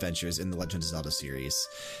Swords Adventures in the Legend of Zelda series.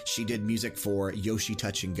 She did music for Yoshi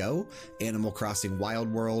Touch and Go, Animal Crossing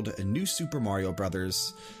Wild World, New Super Mario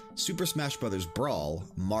Bros., Super Smash Bros. Brawl,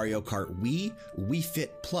 Mario Kart Wii, Wii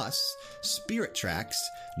Fit Plus, Spirit Tracks,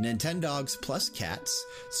 Nintendogs Plus Cats,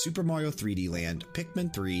 Super Mario 3D Land,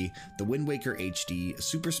 Pikmin 3, The Wind Waker HD,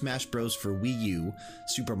 Super Smash Bros. For Wii U,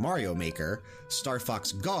 Super Mario Maker, Star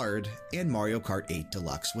Fox Guard, and Mario Kart 8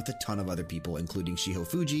 Deluxe, with a ton of other people, including Shiho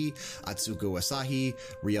Fuji, Atsuko Asahi,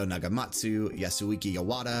 Ryo Nagamatsu, Yasuiki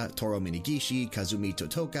Iwata, Toru Minegishi, Kazumi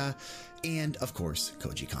Totoka, and, of course,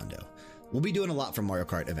 Koji Kondo. We'll be doing a lot from Mario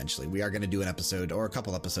Kart eventually. We are going to do an episode, or a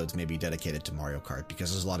couple episodes maybe, dedicated to Mario Kart, because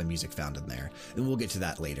there's a lot of music found in there, and we'll get to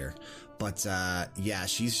that later. But yeah,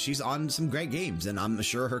 she's on some great games, and I'm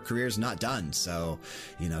sure her career's not done. So,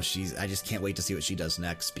 you know, I just can't wait to see what she does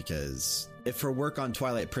next, because if her work on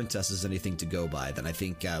Twilight Princess is anything to go by, then I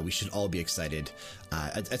think we should all be excited.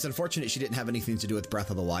 It's unfortunate she didn't have anything to do with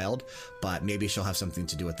Breath of the Wild, but maybe she'll have something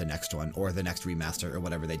to do with the next one, or the next remaster, or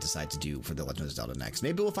whatever they decide to do for The Legend of Zelda next.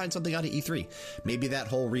 Maybe we'll find something out of E3. Maybe that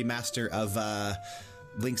whole remaster of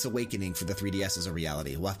Link's Awakening for the 3DS is a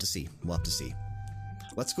reality. We'll have to see. We'll have to see.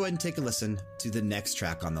 Let's go ahead and take a listen to the next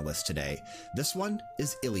track on the list today. This one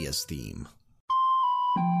is Ilya's theme.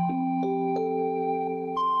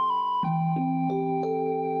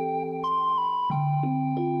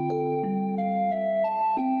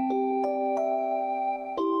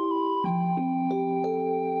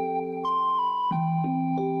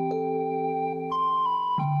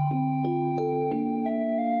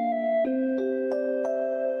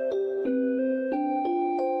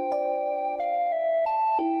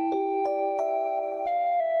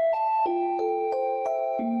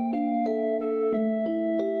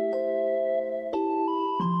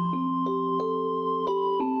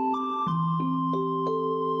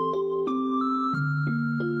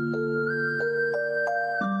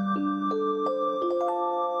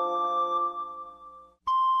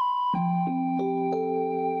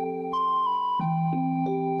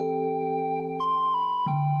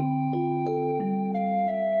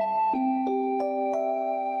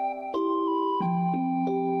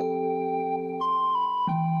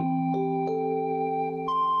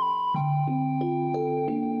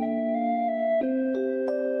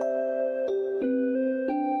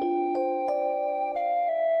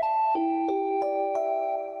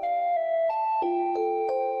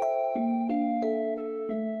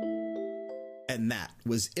 And that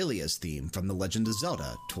was Ilya's theme from The Legend of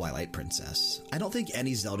Zelda Twilight Princess. I don't think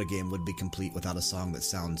any Zelda game would be complete without a song that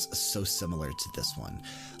sounds so similar to this one.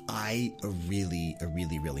 I really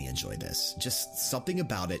enjoy this. Just something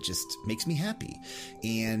about it just makes me happy.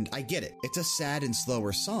 And I get it. It's a sad and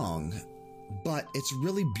slower song, but it's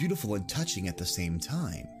really beautiful and touching at the same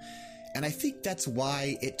time. And I think that's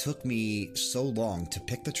why it took me so long to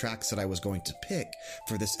pick the tracks that I was going to pick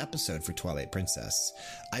for this episode for Twilight Princess.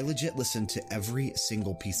 I legit listened to every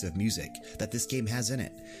single piece of music that this game has in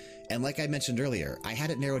it. And like I mentioned earlier, I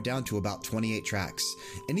had it narrowed down to about 28 tracks.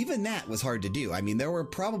 And even that was hard to do. I mean, there were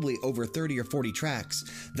probably over 30 or 40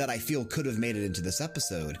 tracks that I feel could have made it into this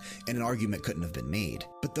episode, and an argument couldn't have been made.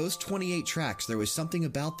 But those 28 tracks, there was something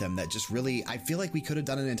about them that just really, I feel like we could have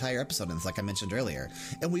done an entire episode on this, like I mentioned earlier.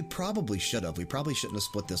 And we probably should have. We probably shouldn't have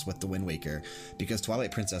split this with The Wind Waker, because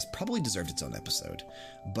Twilight Princess probably deserved its own episode.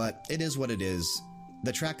 But it is what it is.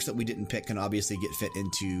 The tracks that we didn't pick can obviously get fit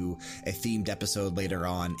into a themed episode later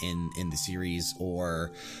on in the series,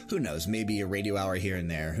 or who knows, maybe a radio hour here and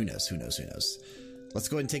there. Who knows? Let's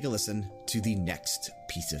go ahead and take a listen to the next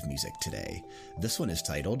piece of music today. This one is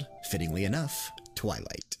titled, fittingly enough,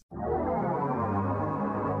 Twilight.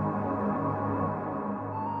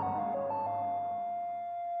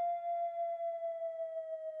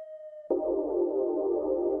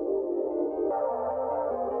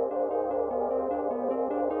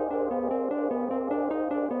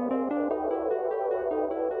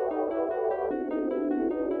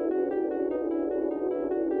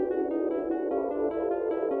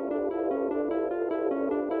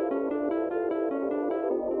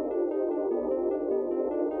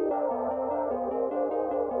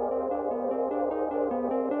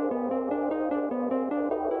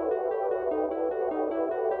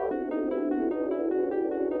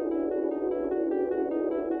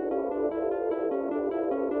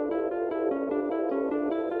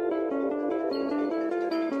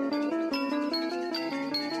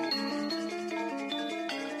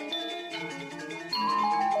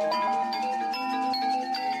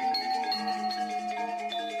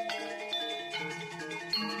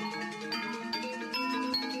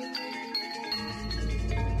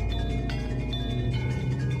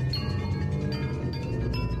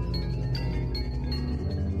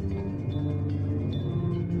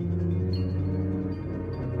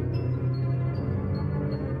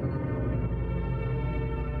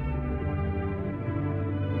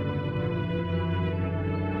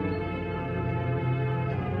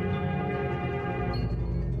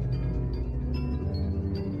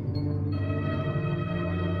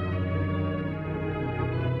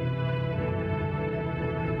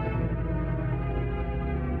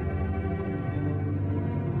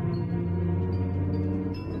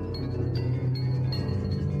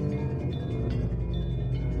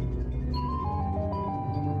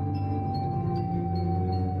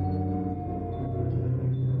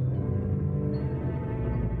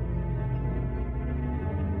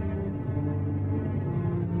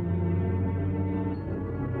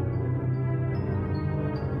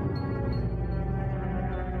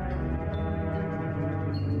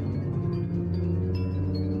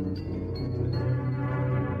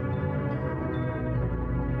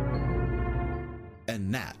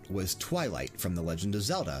 And that was Twilight from The Legend of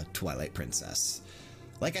Zelda: Twilight Princess.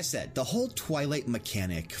 Like I said, the whole Twilight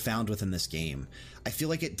mechanic found within this game, I feel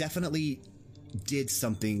like it definitely did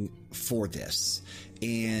something for this.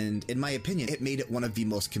 And in my opinion, it made it one of the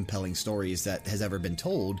most compelling stories that has ever been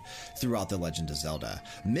told throughout The Legend of Zelda.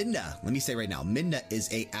 Midna, let me say right now, Midna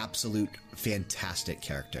is a absolute fantastic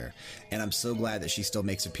character. And I'm so glad that she still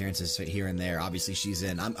makes appearances here and there. Obviously, she's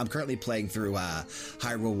in... I'm currently playing through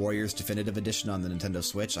Hyrule Warriors Definitive Edition on the Nintendo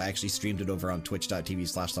Switch. I actually streamed it over on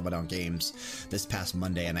twitch.tv/LevelDownGames this past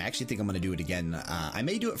Monday, and I actually think I'm going to do it again. I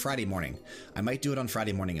may do it Friday morning. I might do it on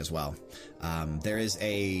Friday morning as well. There is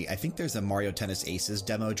I think there's a Mario Tennis Aces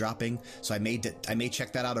demo dropping, so I may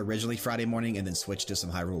check that out originally Friday morning and then switch to some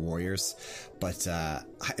Hyrule Warriors. But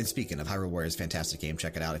and speaking of Hyrule Warriors, fantastic game.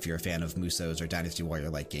 Check it out if you're a fan of Musous or Dynasty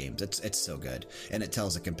Warrior like games. It's so good, and it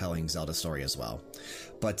tells a compelling Zelda story as well.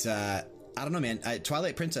 But I don't know, man.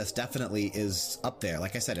 Twilight Princess definitely is up there,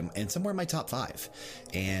 like I said, and somewhere in my top 5.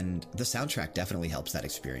 And the soundtrack definitely helps that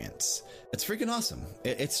experience. It's freaking awesome.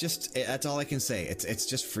 That's all I can say. It's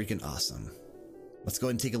just freaking awesome. Let's go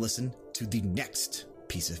ahead and take a listen to the next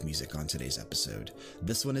piece of music on today's episode.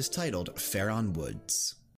 This one is titled Faron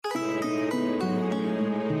Woods.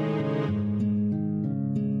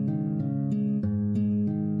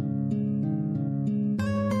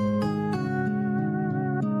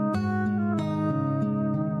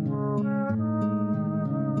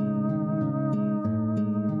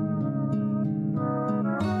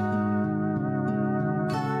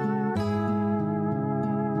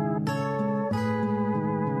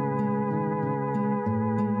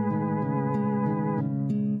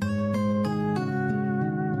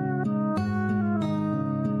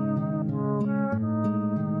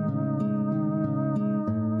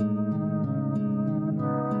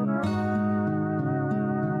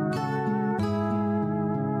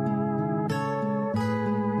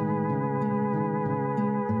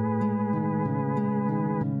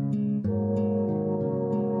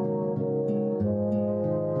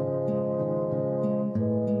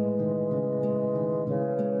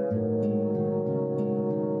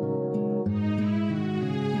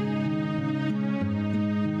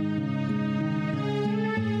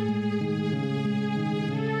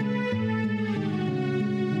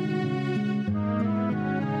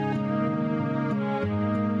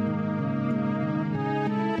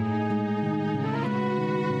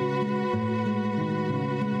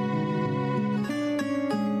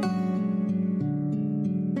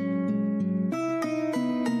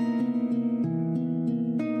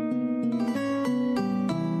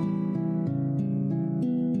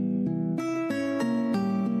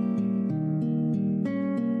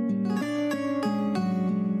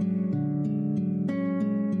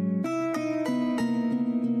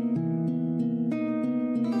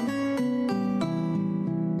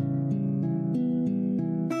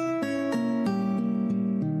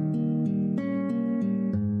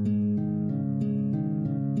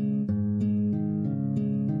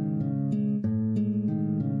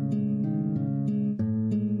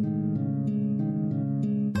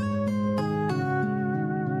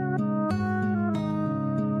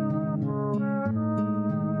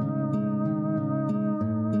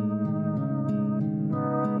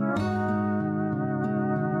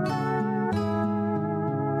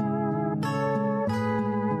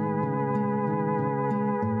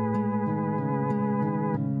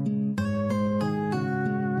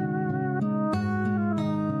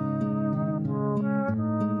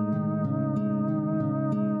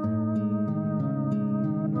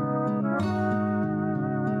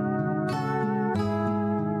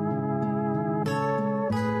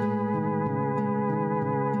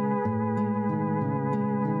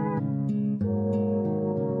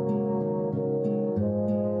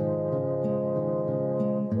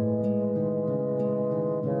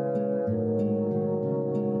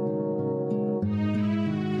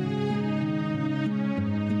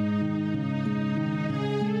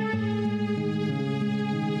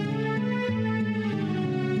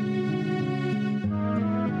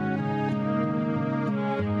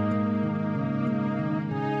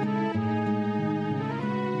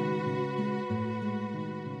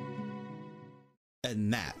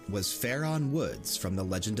 And that was Faron Woods from The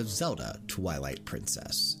Legend of Zelda: Twilight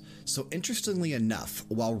Princess. So interestingly enough,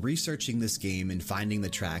 while researching this game and finding the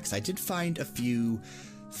tracks, I did find a few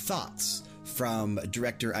thoughts from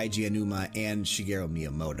director Eiji Aonuma and Shigeru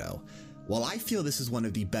Miyamoto. While I feel this is one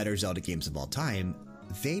of the better Zelda games of all time,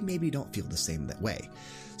 they maybe don't feel the same that way.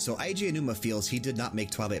 So Eiji Aonuma feels he did not make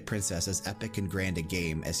Twilight Princess as epic and grand a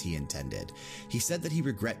game as he intended. He said that he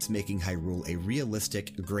regrets making Hyrule a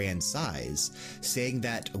realistic, grand size, saying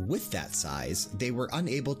that with that size, they were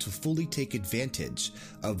unable to fully take advantage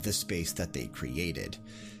of the space that they created.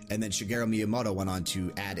 And then Shigeru Miyamoto went on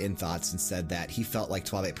to add in thoughts and said that he felt like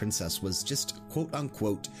Twilight Princess was just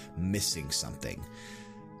quote-unquote missing something.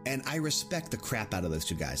 And I respect the crap out of those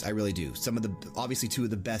two guys. I really do. Obviously two of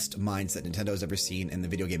the best minds that Nintendo has ever seen and the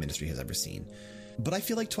video game industry has ever seen. But I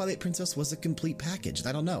feel like Twilight Princess was a complete package.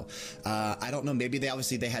 I don't know. I don't know. Maybe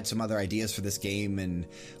they had some other ideas for this game and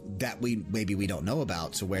that maybe we don't know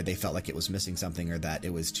about, so where they felt like it was missing something or that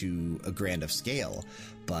it was too a grand of scale.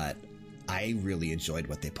 But I really enjoyed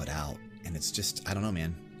what they put out. And it's just, I don't know,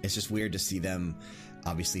 man. It's just weird to see them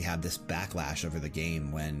obviously have this backlash over the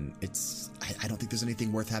game when I don't think there's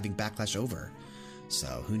anything worth having backlash over.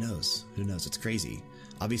 So who knows? Who knows? It's crazy.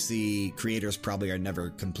 Obviously, creators probably are never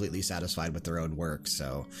completely satisfied with their own work,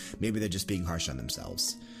 so maybe they're just being harsh on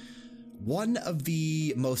themselves. One of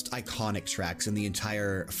the most iconic tracks in the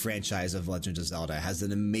entire franchise of Legend of Zelda has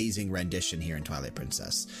an amazing rendition here in Twilight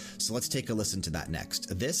Princess. So let's take a listen to that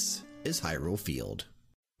next. This is Hyrule Field.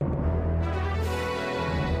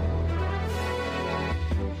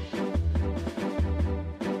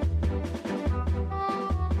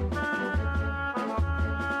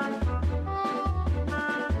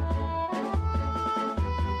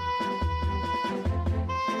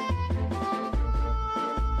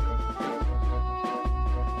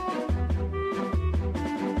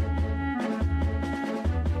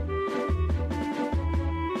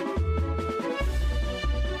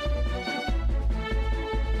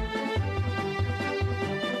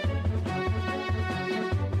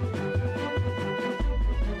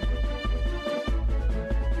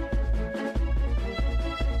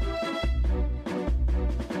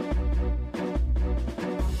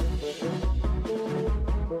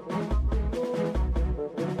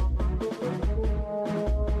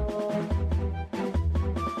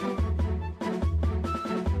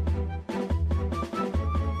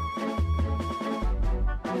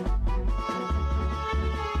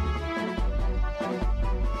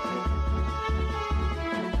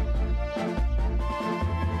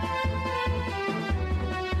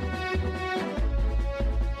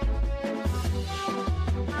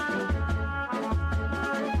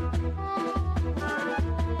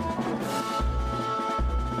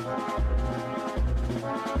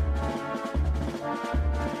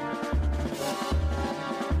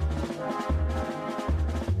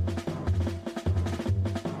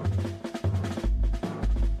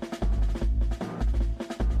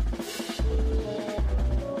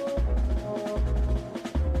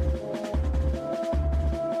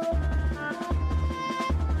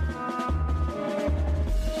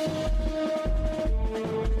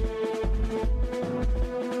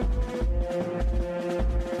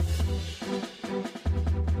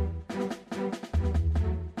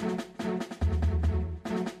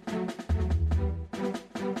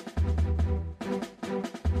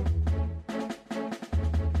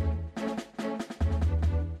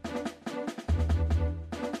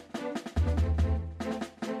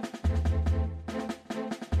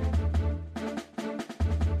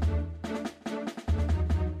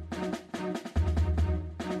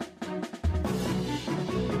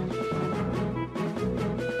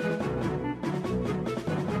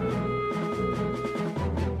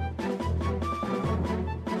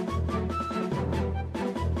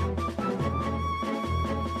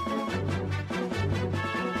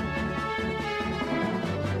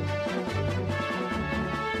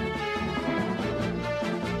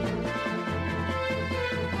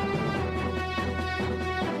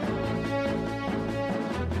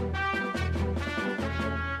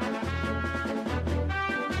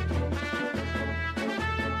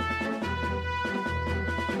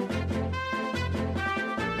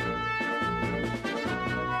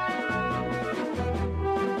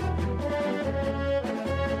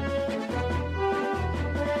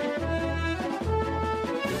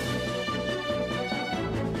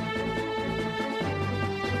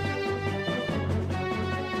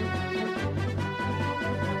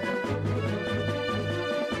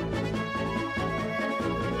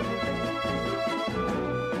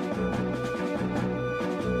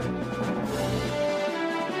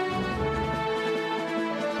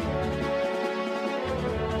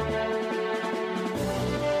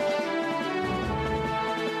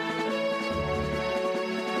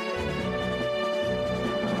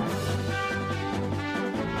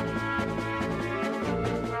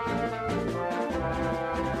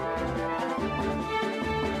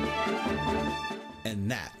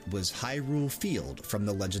 was Hyrule Field from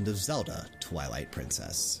The Legend of Zelda: Twilight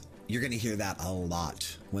Princess. You're going to hear that a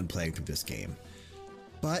lot when playing through this game.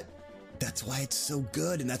 But that's why it's so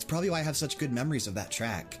good, and that's probably why I have such good memories of that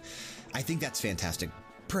track. I think that's fantastic.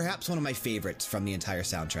 Perhaps one of my favorites from the entire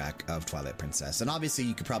soundtrack of Twilight Princess. And obviously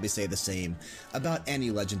you could probably say the same about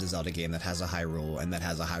any Legend of Zelda game that has a Hyrule and that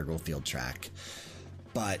has a Hyrule Field track.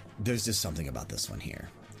 But there's just something about this one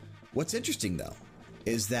here. What's interesting, though,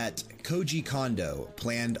 is that Koji Kondo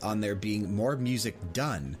planned on there being more music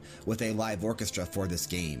done with a live orchestra for this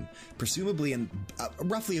game, presumably in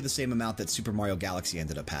roughly the same amount that Super Mario Galaxy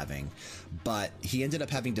ended up having, but he ended up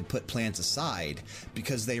having to put plans aside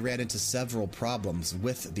because they ran into several problems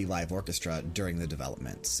with the live orchestra during the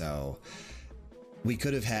development. So we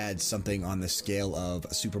could have had something on the scale of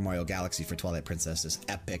Super Mario Galaxy for Twilight Princess, this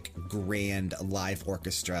epic, grand live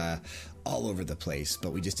orchestra all over the place,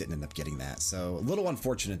 but we just didn't end up getting that. So a little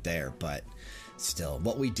unfortunate there, but still,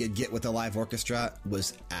 what we did get with the live orchestra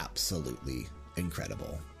was absolutely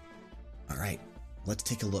incredible. All right, let's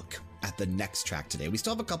take a look at the next track today. We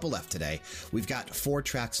still have a couple left today. We've got 4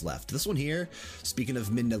 tracks left. This one here, speaking of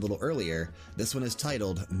Midna a little earlier, this one is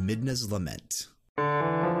titled Midna's Lament.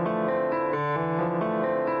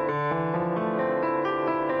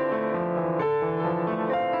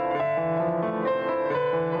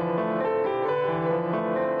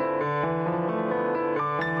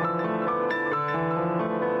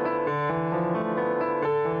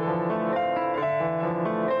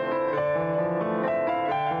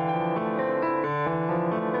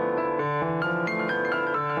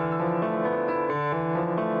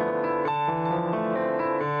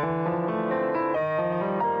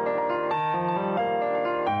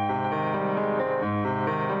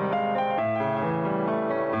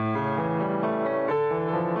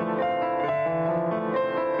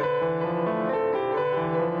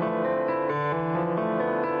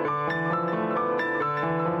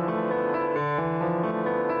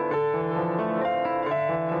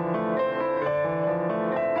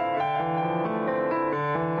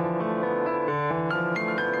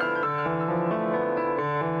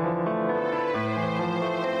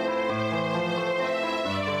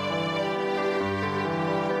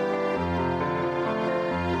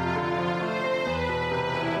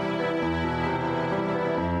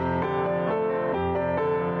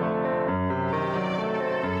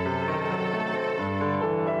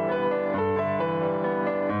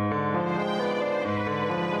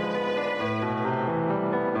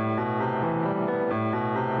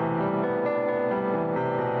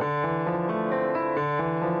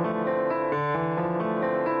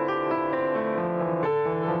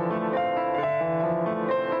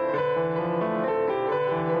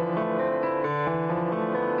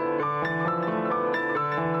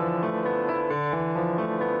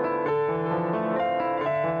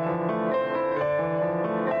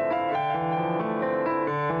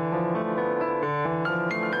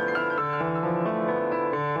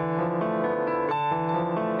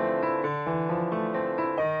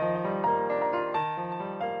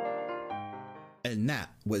 And that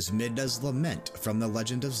was Midna's Lament from The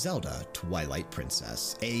Legend of Zelda: Twilight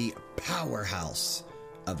Princess. A powerhouse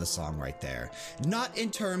of a song right there. Not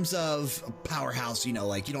in terms of powerhouse, you know,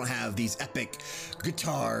 like you don't have these epic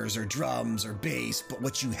guitars or drums or bass, but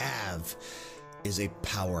what you have is a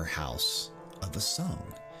powerhouse of a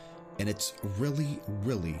song. And it's really,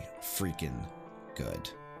 really freaking good.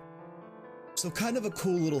 So kind of a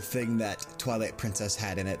cool little thing that Twilight Princess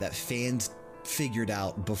had in it that fans figured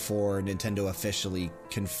out before Nintendo officially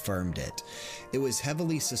confirmed it. It was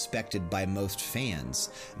heavily suspected by most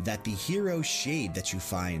fans that the hero shade that you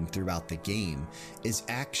find throughout the game is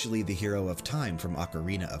actually the Hero of Time from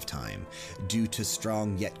Ocarina of Time, due to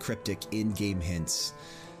strong yet cryptic in-game hints.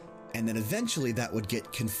 And then eventually that would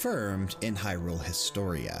get confirmed in Hyrule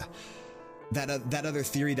Historia. That other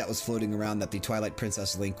theory that was floating around that the Twilight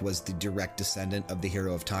Princess Link was the direct descendant of the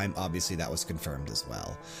Hero of Time, obviously that was confirmed as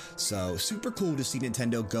well. So super cool to see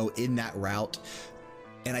Nintendo go in that route.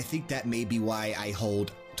 And I think that may be why I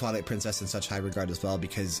hold Twilight Princess in such high regard as well,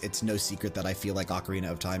 because it's no secret that I feel like Ocarina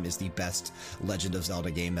of Time is the best Legend of Zelda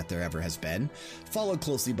game that there ever has been, followed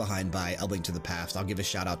closely behind by A Link to the Past. I'll give a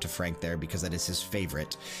shout out to Frank there because that is his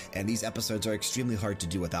favorite, and these episodes are extremely hard to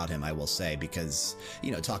do without him, I will say, because,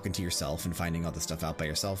 you know, talking to yourself and finding all this stuff out by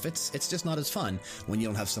yourself, it's just not as fun when you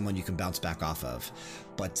don't have someone you can bounce back off of.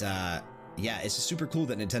 But yeah, it's just super cool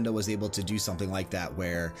that Nintendo was able to do something like that,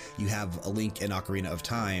 where you have a Link in Ocarina of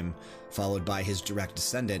Time followed by his direct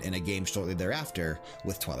descendant in a game shortly thereafter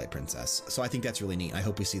with Twilight Princess. So I think that's really neat. I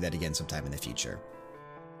hope we see that again sometime in the future.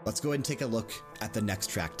 Let's go ahead and take a look at the next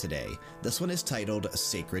track today. This one is titled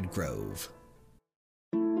Sacred Grove.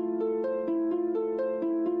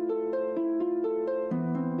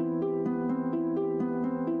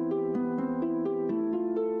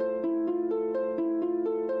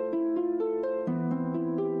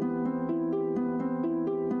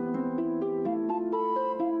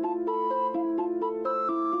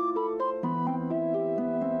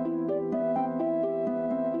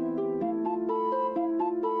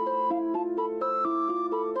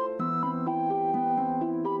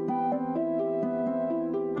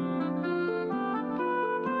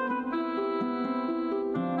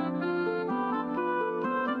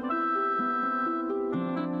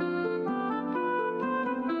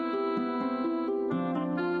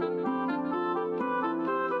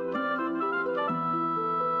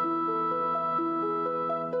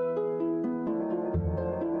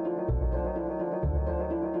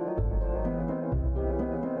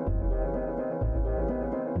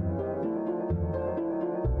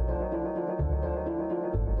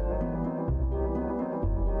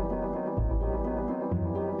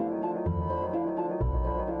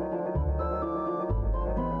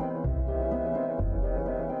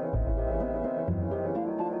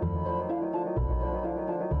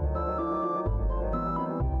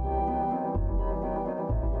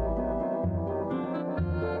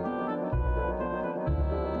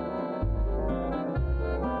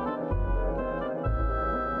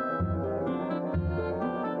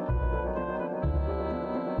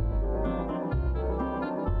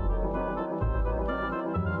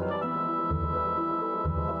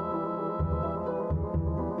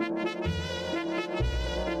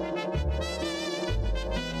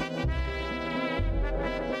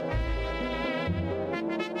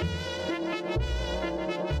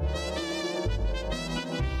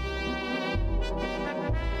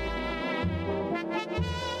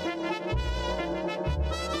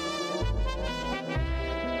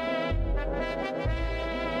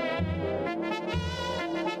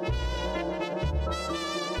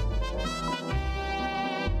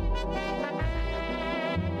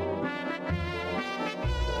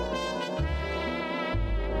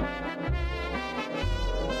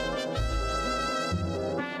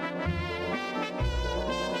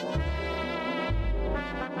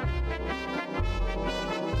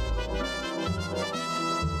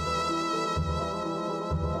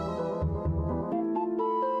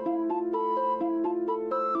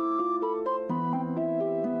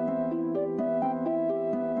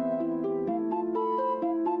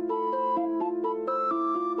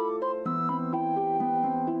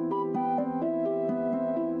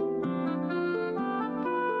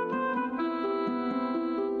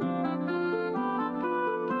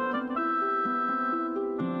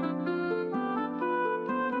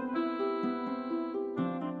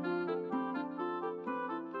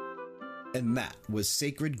 And that was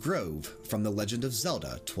Sacred Grove from The Legend of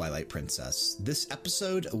Zelda Twilight Princess. This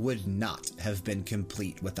episode would not have been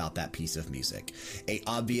complete without that piece of music. An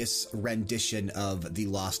obvious rendition of The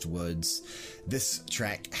Lost Woods. This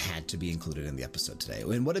track had to be included in the episode today.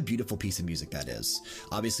 And what a beautiful piece of music that is.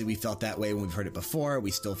 Obviously, we felt that way when we've heard it before.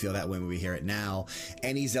 We still feel that way when we hear it now.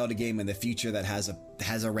 Any Zelda game in the future that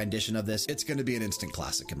has a rendition of this, it's going to be an instant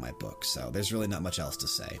classic in my book. So there's really not much else to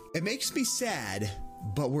say. It makes me sad,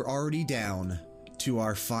 but we're already down to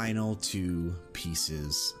our final 2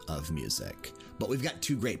 pieces of music. But we've got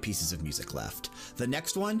 2 great pieces of music left. The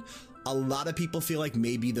next one, a lot of people feel like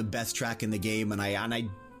maybe the best track in the game, and I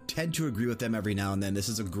tend to agree with them every now and then. This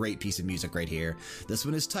is a great piece of music right here. This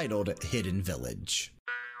one is titled Hidden Village.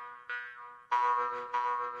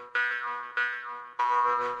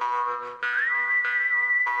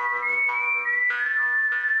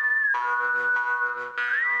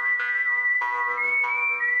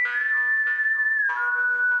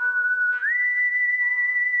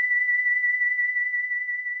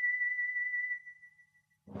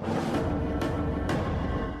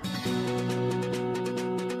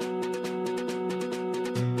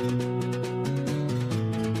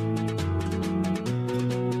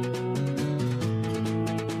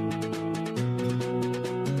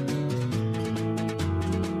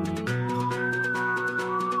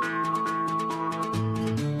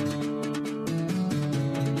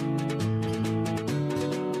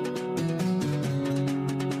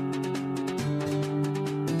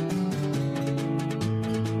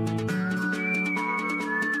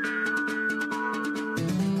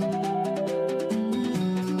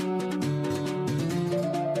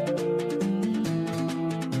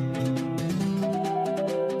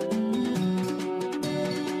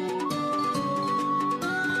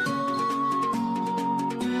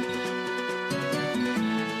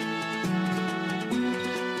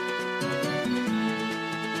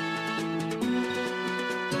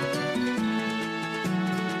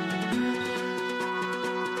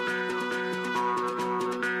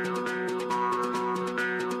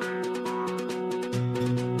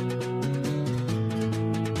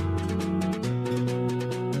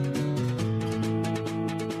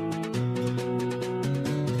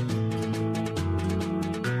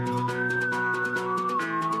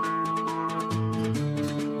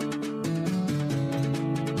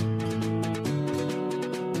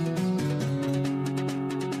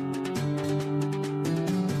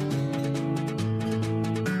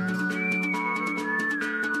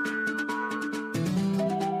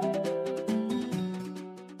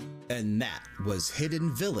 And that was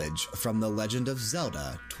Hidden Village from The Legend of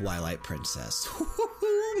Zelda Twilight Princess.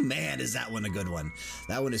 Man, is that one a good one.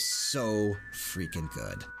 That one is so freaking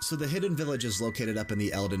good. So the Hidden Village is located up in the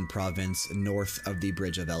Eldin province north of the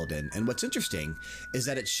Bridge of Eldin. And what's interesting is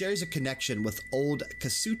that it shares a connection with Old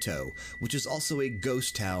Kasuto, which is also a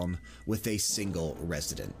ghost town with a single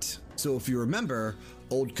resident. So if you remember,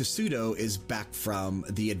 Old Kasuto is back from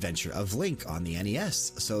The Adventure of Link on the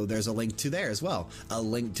NES. So there's a link to there as well. A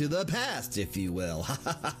link to the past, if you will.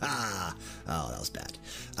 Oh, that was bad.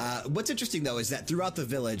 What's interesting, though, is that throughout the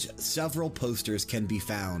village, several posters can be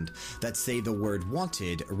found that say the word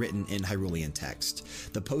wanted written in Hyrulean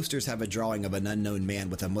text. The posters have a drawing of an unknown man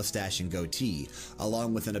with a mustache and goatee,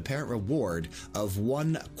 along with an apparent reward of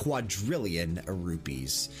 1 quadrillion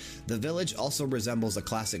rupees. The village also resembles a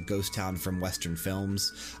classic ghost town from Western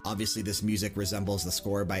films. Obviously, this music resembles the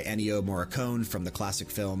score by Ennio Morricone from the classic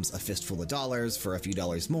films A Fistful of Dollars for a Few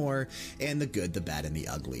Dollars More and The Good, the Bad, and the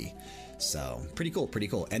Ugly. So, pretty cool, pretty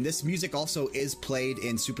cool. And this music also is played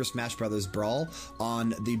in Super Smash Bros. Brawl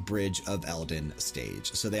on the Bridge of Eldin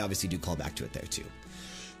stage. So they obviously do call back to it there too.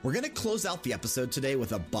 We're going to close out the episode today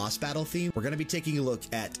with a boss battle theme. We're going to be taking a look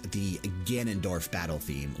at the Ganondorf battle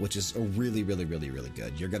theme, which is really, really, really, really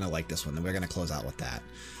good. You're going to like this one, and we're going to close out with that.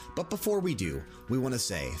 But before we do, we want to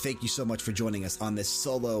say thank you so much for joining us on this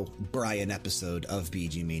solo Brian episode of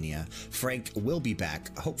BG Mania. Frank will be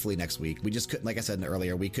back hopefully next week. We just couldn't, like I said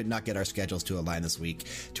earlier, we could not get our schedules to align this week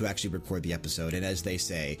to actually record the episode. And as they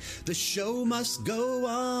say, the show must go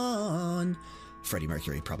on. Freddie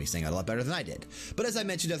Mercury probably sang out a lot better than I did. But as I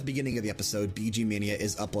mentioned at the beginning of the episode, BG Mania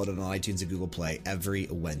is uploaded on iTunes and Google Play every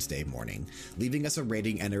Wednesday morning. Leaving us a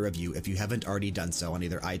rating and a review if you haven't already done so on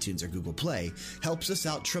either iTunes or Google Play helps us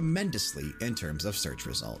out tremendously in terms of search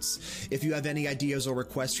results. If you have any ideas or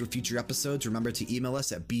requests for future episodes, remember to email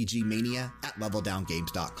us at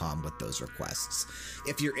bgmania@leveldowngames.com with those requests.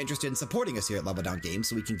 If you're interested in supporting us here at Level Down Games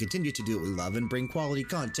so we can continue to do what we love and bring quality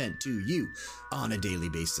content to you on a daily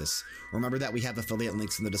basis, remember that we have have affiliate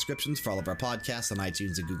links in the descriptions for all of our podcasts on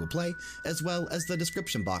iTunes and Google Play, as well as the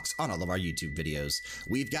description box on all of our YouTube videos.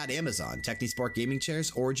 We've got Amazon, Technisport Gaming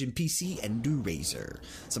Chairs, Origin PC, and New Razer.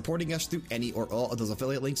 Supporting us through any or all of those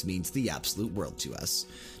affiliate links means the absolute world to us.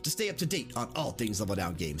 To stay up to date on all things Level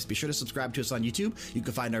Down Games, be sure to subscribe to us on YouTube. You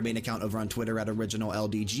can find our main account over on Twitter at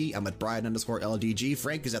OriginalLDG. I'm at Brian_LDG.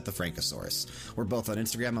 Frank is at the Frankosaurus. We're both on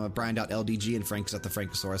Instagram. I'm at Brian.LDG and Frank is at the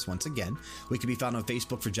Frankosaurus once again. We can be found on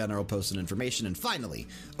Facebook for general posts and information. And finally,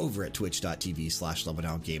 over at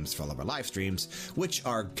twitch.tv/LevelDownGames for all of our live streams, which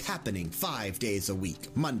are happening 5 days a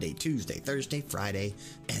week: Monday, Tuesday, Thursday, Friday,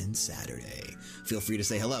 and Saturday. Feel free to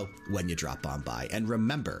say hello when you drop on by. And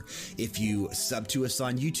remember, if you sub to us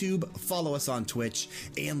on YouTube, follow us on Twitch,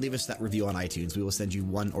 and leave us that review on iTunes, we will send you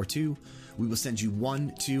one or two. We will send you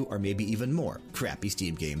 1, 2, or maybe even more crappy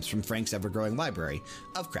Steam games from Frank's ever-growing library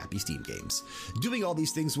of crappy Steam games. Doing all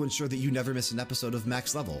these things will ensure that you never miss an episode of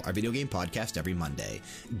Max Level, our video game podcast, every Monday.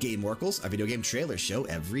 Game Oracles, our video game trailer show,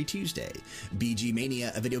 every Tuesday. BG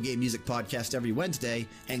Mania, a video game music podcast, every Wednesday.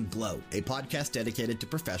 And Glow, a podcast dedicated to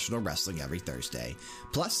professional wrestling, every Thursday.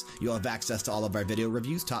 Plus, you'll have access to all of our video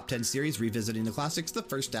reviews, top 10 series, revisiting the classics, the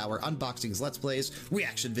first hour, unboxings, let's plays,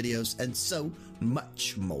 reaction videos, and so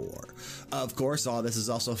much more. Of course, all this is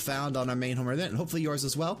also found on our main home event, and hopefully yours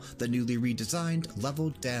as well, the newly redesigned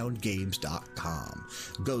LevelDownGames.com.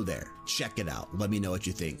 Go there, check it out, let me know what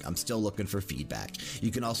you think. I'm still looking for feedback. You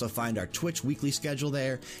can also find our Twitch weekly schedule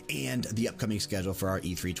there and the upcoming schedule for our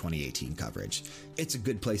E3 2018 coverage. It's a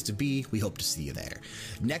good place to be. We hope to see you there.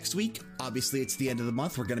 Next week, obviously it's the end of the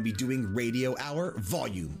month, we're going to be doing Radio Hour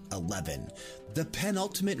Volume 11, the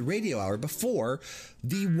penultimate Radio Hour before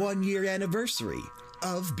the 1-year anniversary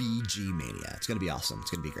of BG Mania. It's going to be awesome. It's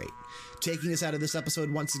going to be great. Taking us out of this episode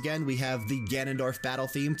once again, we have the Ganondorf battle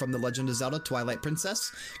theme from The Legend of Zelda Twilight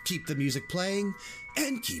Princess. Keep the music playing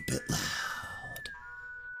and keep it loud.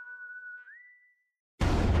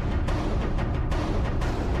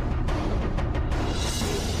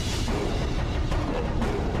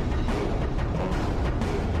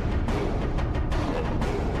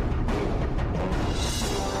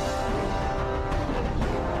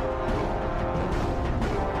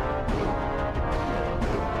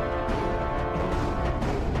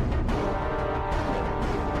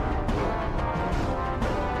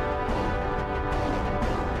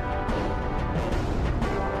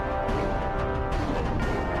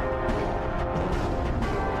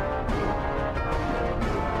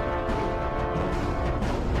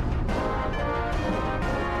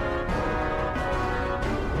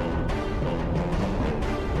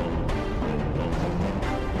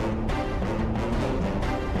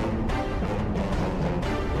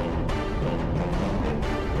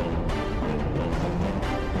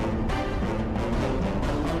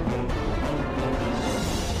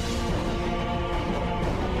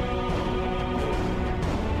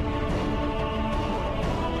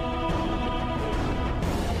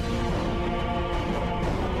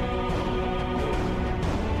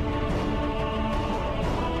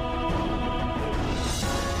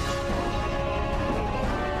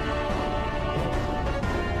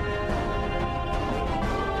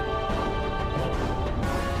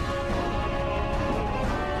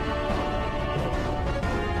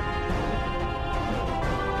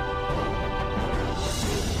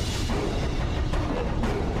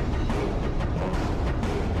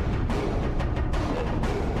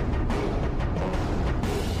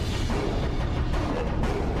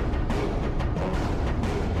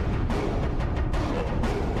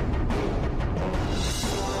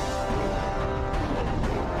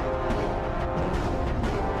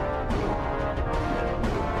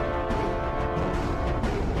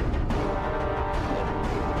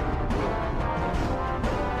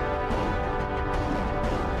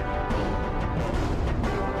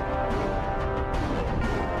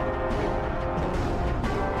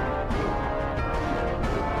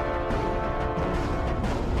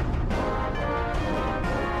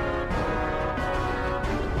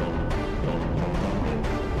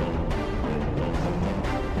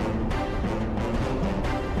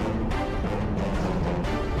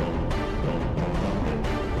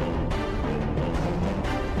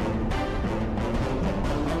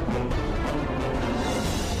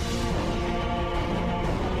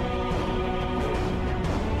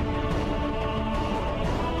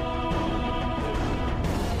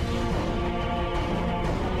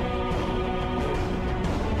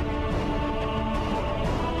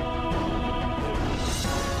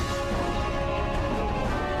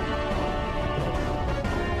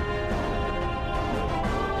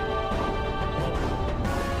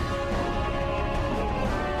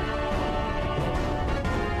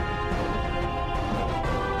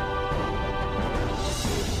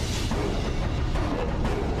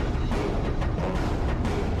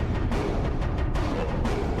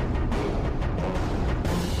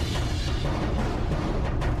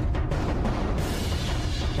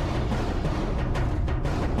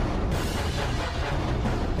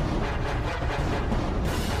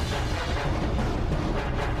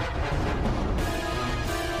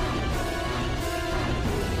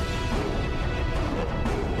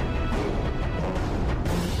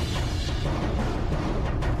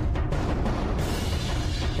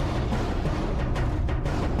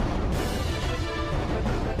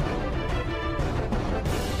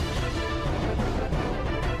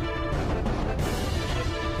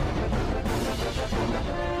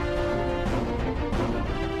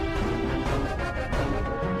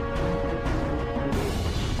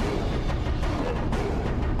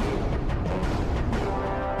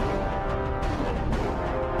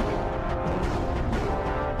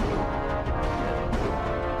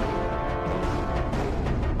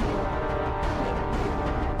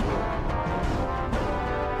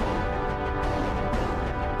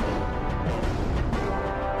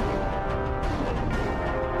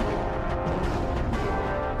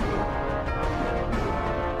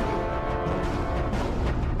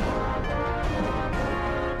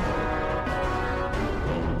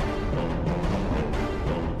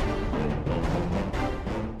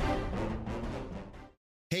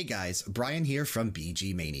 Hey guys, Brian here from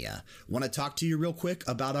BG Mania. Want to talk to you real quick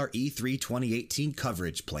about our E3 2018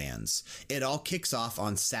 coverage plans. It all kicks off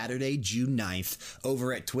on Saturday, June 9th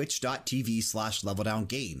over at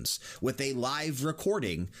twitch.tv/leveldowngames with a live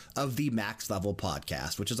recording of the Max Level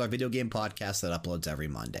podcast, which is our video game podcast that uploads every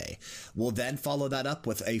Monday. We'll then follow that up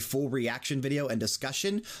with a full reaction video and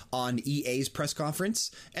discussion on EA's press conference,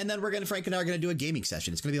 and then Frank and I are going to do a gaming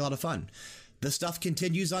session. It's going to be a lot of fun. The stuff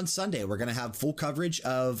continues on Sunday. We're going to have full coverage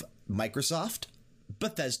of Microsoft,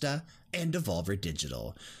 Bethesda, and Devolver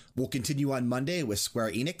Digital. We'll continue on Monday with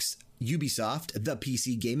Square Enix, Ubisoft, the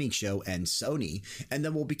PC Gaming Show, and Sony. And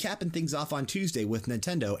then we'll be capping things off on Tuesday with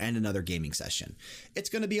Nintendo and another gaming session. It's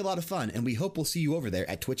going to be a lot of fun, and we hope we'll see you over there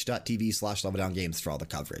at twitch.tv/leveldowngames for all the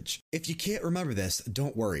coverage. If you can't remember this,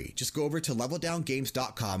 don't worry. Just go over to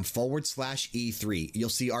leveldowngames.com/E3. You'll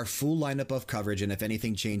see our full lineup of coverage, and if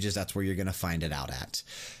anything changes, that's where you're going to find it out at.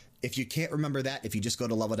 If you can't remember that, if you just go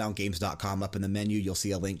to leveldowngames.com, up in the menu, you'll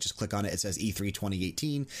see a link. Just click on it. It says E3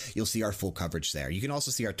 2018. You'll see our full coverage there. You can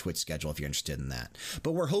also see our Twitch schedule if you're interested in that.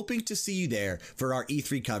 But we're hoping to see you there for our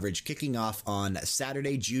E3 coverage kicking off on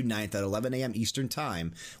Saturday, June 9th at 11 a.m. Eastern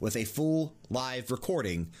Time with a full live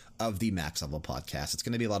recording of the Max Level podcast. It's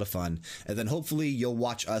going to be a lot of fun. And then hopefully you'll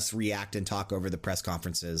watch us react and talk over the press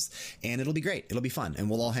conferences. And it'll be great. It'll be fun. And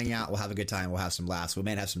we'll all hang out. We'll have a good time. We'll have some laughs. We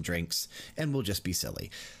may have some drinks. And we'll just be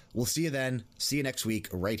silly. We'll see you then. See you next week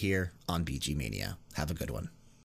right here on BG Mania. Have a good one.